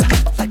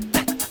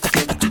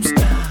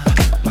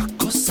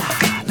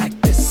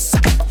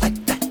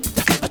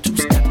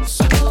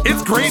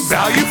 It's great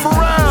value for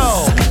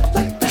Pharrell!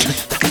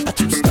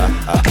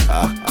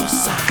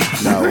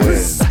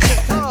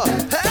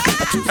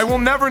 I will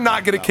never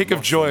not get a kick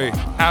of joy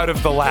out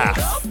of the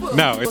laugh.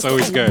 No, it's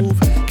always good.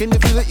 Can you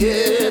feel it?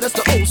 Yeah, that's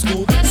the old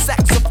school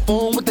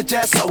saxophone with the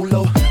jazz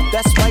solo.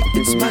 That's right,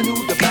 it's Manu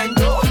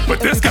Dibango.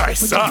 But this guy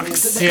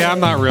sucks. Yeah, I'm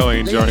not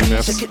really enjoying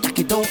this.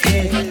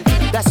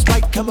 That's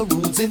right,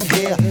 Cameroon's in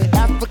here.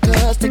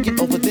 Africa's taking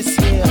over this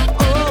year.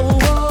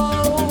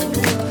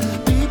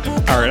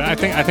 All right,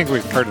 I think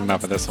we've heard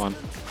enough of this one.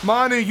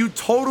 Manu, you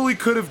totally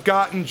could have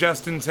gotten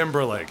Justin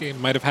Timberlake. It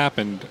might have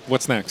happened.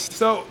 What's next?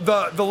 So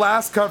the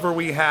last cover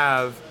we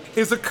have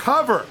is a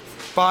cover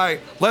by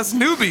Les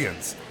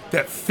Nubians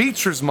that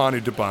features Manu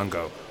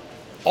Dibango.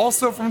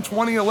 Also from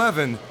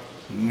 2011,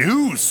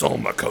 New Soul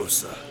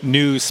Makossa.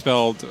 New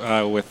spelled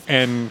with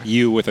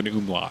N-U with an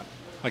umlaut.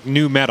 Like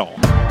new metal.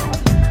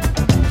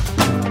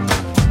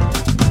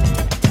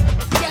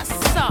 Yes,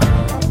 sir.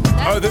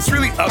 Oh, this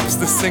really ups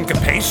the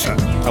syncopation.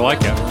 I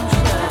like it.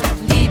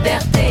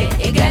 Liberté,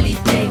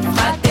 égalité,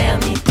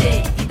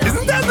 fraternité.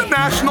 Isn't that the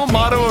national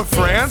motto of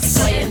France?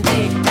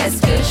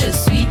 Est-ce que je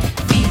suis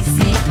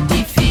physique,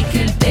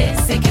 difficulté,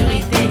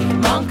 sécurité,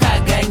 manque à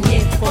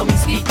gagner,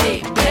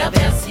 promiscuité,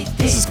 perversité.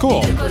 This is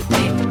cool.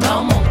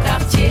 Dans mon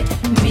quartier,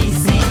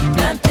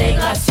 nuisible,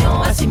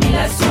 intégration,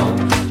 assimilation,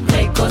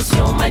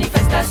 précaution,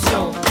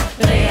 manifestation,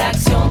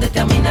 réaction,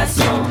 détermination.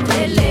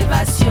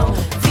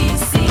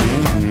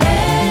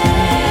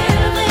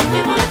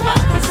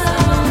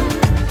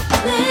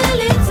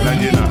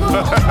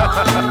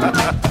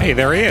 gallina. Hey,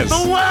 there he is.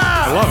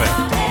 I love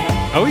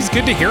it. Always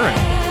good to hear him.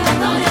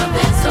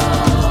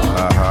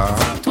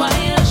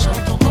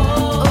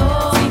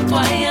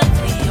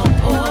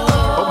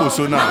 Oh,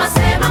 Busuna.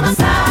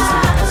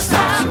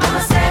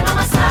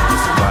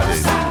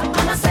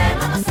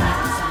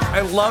 I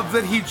love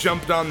that he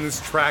jumped on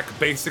this track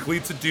basically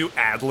to do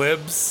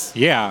ad-libs.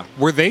 Yeah.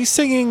 Were they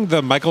singing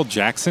the Michael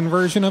Jackson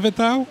version of it,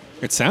 though?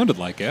 It sounded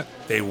like it.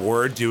 They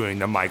were doing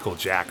the Michael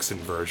Jackson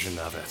version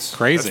of it.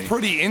 Crazy. That's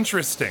pretty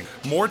interesting.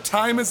 More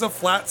time is a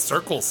flat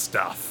circle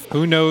stuff.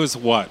 Who knows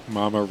what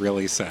Mama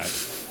really said?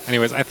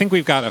 Anyways, I think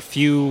we've got a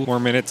few more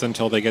minutes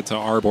until they get to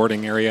our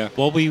boarding area.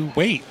 While we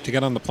wait to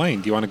get on the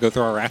plane, do you want to go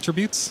through our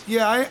attributes?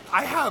 Yeah,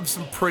 I have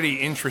some pretty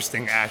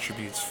interesting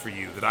attributes for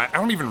you that I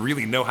don't even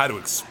really know how to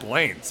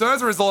explain. So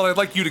as a result, I'd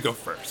like you to go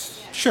first.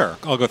 Sure,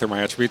 I'll go through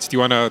my attributes. Do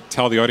you want to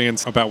tell the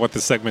audience about what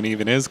this segment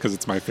even is? Because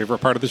it's my favorite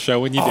part of the show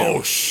when you do.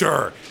 Oh,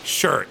 sure.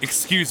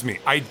 Excuse me.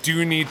 I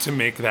do need to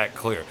make that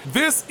clear.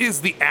 This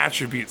is the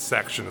attribute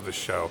section of the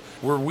show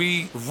where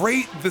we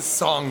rate the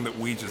song that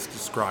we just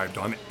described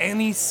on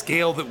any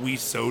scale that we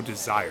so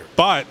desire.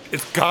 But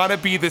It's gotta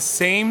be the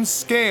same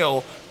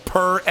scale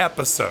per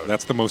episode.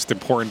 that's the most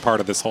important part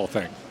of this whole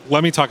thing.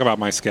 Let me talk about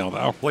my scale,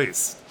 though.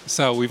 Please.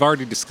 So we've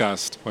already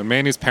discussed when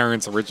Manu's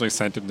parents originally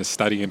sent him to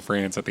study in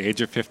France at the age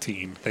of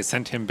 15, they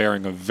sent him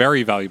bearing a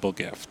very valuable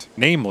gift,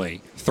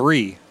 namely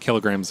 3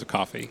 kilograms of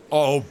coffee.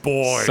 Oh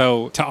boy.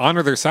 So to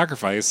honor their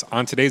sacrifice,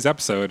 on today's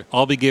episode,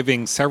 I'll be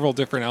giving several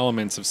different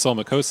elements of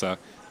Solmacosa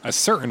a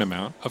certain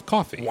amount of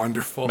coffee.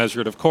 Wonderful.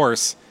 Measured, of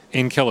course,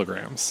 in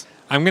kilograms.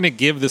 I'm going to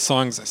give the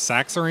song's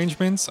sax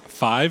arrangements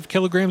 5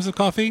 kilograms of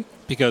coffee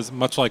because,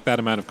 much like that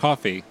amount of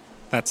coffee,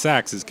 that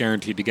sax is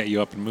guaranteed to get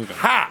you up and moving.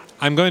 Ha!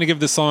 I'm going to give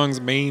the song's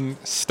main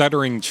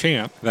stuttering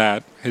chant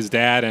that his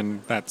dad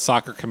and that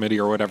soccer committee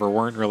or whatever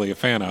weren't really a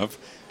fan of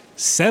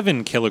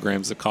 7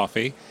 kilograms of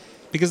coffee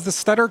because the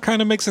stutter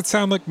kind of makes it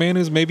sound like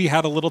Manu's maybe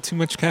had a little too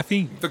much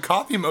caffeine. The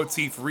coffee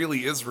motif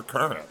really is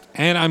recurrent.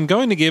 And I'm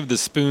going to give the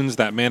spoons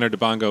that Manu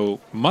Dibango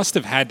must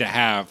have had to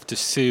have to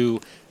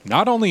sue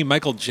not only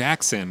Michael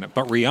Jackson,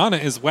 but Rihanna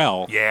as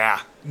well.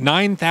 Yeah.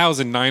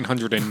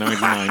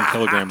 9,999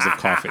 kilograms of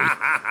coffee.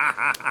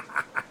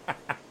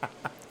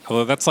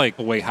 Although that's like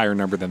a way higher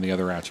number than the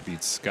other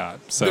attributes got.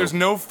 So There's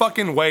no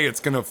fucking way it's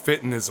gonna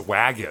fit in his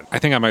wagon. I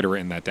think I might have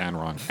written that down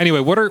wrong.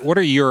 Anyway, what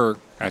are your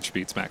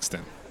attributes,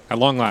 Maxton? At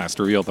long last,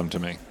 reveal them to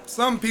me.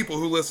 Some people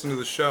who listen to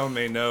the show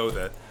may know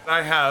that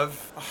I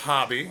have a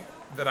hobby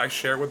that I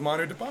share with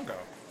Manu Dibango.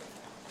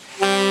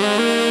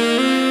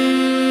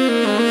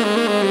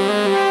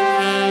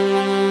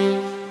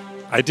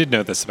 I did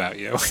know this about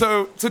you.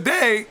 So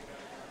today,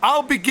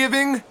 I'll be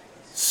giving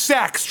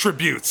sax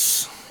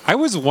tributes. I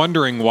was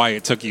wondering why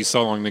it took you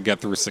so long to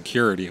get through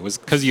security. It was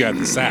because you had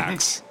the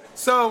sax.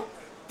 So,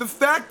 the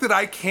fact that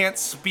I can't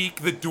speak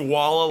the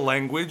Douala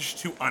language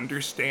to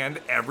understand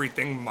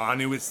everything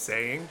Manu is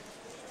saying,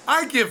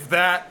 I give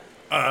that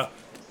a...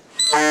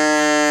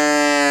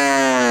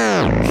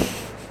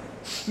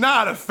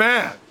 Not a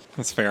fan.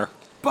 That's fair.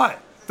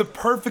 But the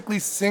perfectly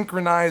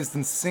synchronized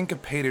and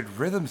syncopated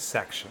rhythm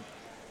section,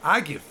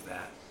 I give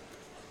that.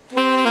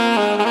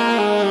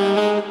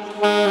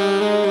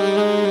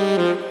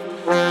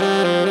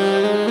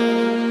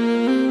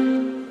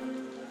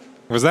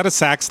 Was that a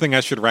sax thing I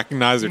should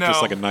recognize or No.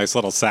 just like a nice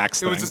little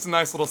sax It thing? was just a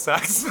nice little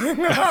sax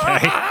thing.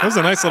 Okay. It was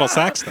a nice little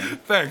sax thing.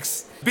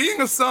 Thanks. Being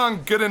a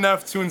song good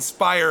enough to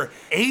inspire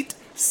 8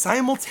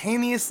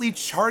 simultaneously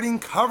charting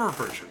cover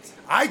versions,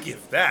 I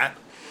give that.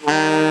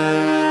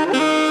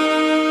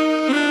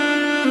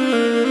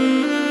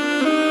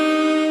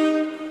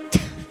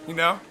 You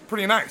know,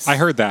 pretty nice. I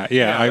heard that.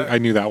 Yeah, Yeah. I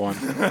knew that one.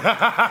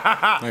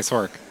 Nice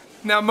work.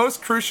 Now,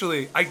 most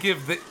crucially, I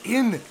give the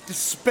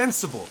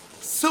indispensable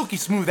silky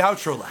smooth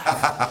outro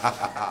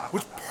laugh,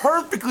 which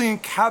perfectly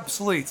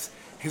encapsulates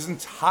his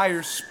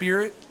entire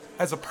spirit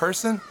as a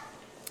person.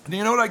 And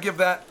you know what I give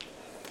that?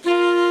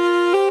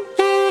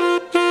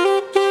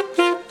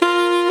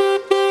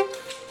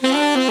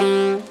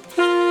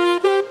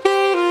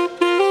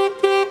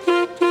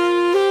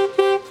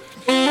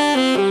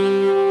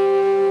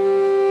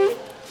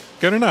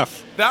 Good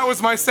enough. That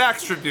was my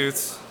sax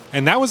tributes.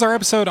 And that was our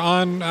episode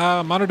on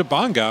Manu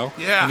Dibango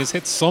Yeah. and his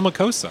hit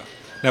Solmacosa.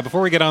 Now,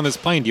 before we get on this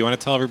plane, do you want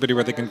to tell everybody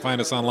where they can find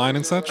us online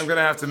and such? I'm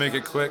gonna have to make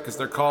it quick because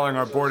they're calling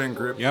our boarding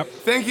group. Yep.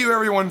 Thank you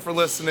everyone for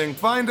listening.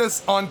 Find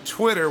us on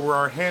Twitter where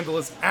our handle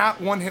is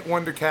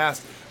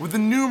 @OneHitWondercast with the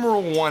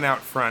numeral 1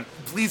 out front.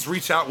 Please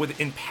reach out with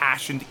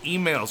impassioned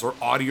emails or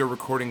audio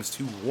recordings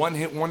to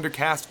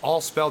onehitwondercast, all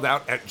spelled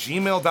out,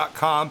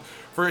 @gmail.com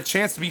for a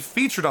chance to be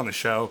featured on the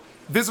show.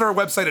 Visit our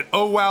website at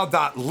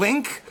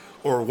owow.link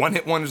or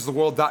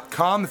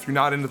onehitwonderstheworld.com if you're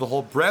not into the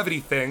whole brevity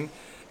thing.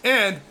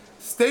 And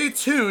stay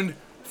tuned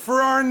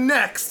for our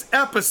next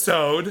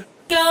episode.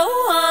 Go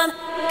on,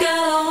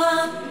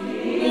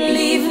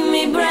 leave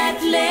me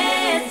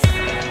breathless.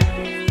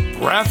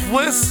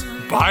 Breathless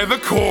by the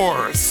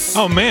Chorus.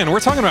 Oh man, we're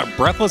talking about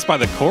Breathless by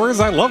the Chorus?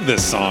 I love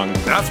this song.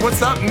 That's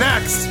what's up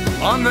next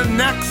on the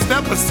next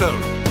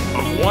episode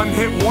of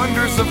one-hit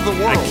wonders of the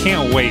world. I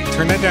can't wait.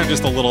 Turn that down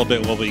just a little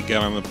bit while we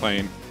get on the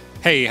plane.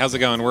 Hey, how's it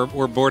going?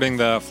 We're boarding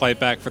the flight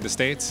back for the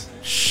States.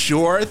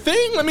 Sure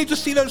thing. Let me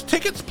just see those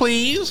tickets,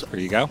 please. Here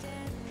you go.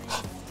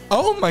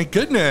 Oh my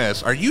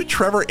goodness. Are you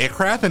Trevor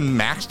Ickrath and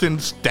Maxton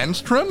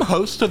Stenstrom,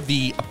 hosts of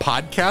the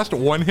podcast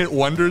One Hit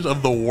Wonders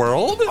of the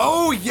World?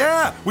 Oh,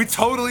 yeah, we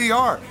totally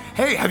are.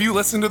 Hey, have you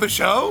listened to the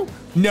show?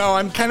 No,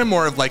 I'm kind of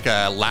more of like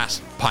a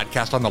Last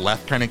Podcast on the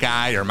Left kind of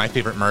guy, or My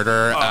Favorite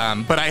Murder.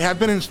 But I have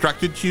been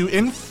instructed to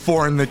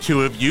inform the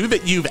two of you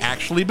that you've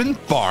actually been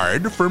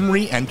barred from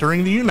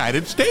re-entering the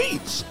United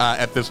States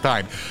at this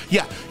time.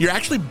 Yeah, you're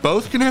actually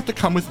both going to have to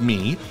come with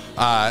me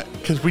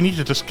because we need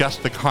to discuss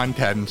the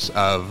contents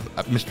of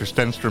Mr.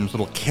 Stenstrom's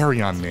little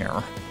carry-on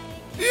there.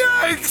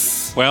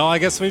 Yikes! Well, I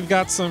guess we've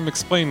got some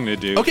explaining to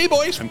do. Okay,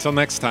 boys. Until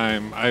next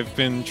time, I've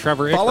been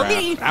Trevor Ickrath. Follow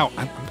me. Ow,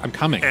 I'm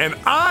coming. And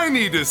I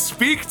need to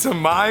speak to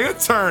my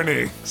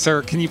attorney.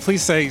 Sir, can you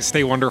please say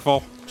stay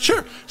wonderful?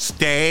 Sure.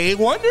 Stay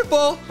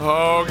wonderful.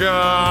 Oh,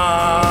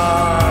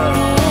 God.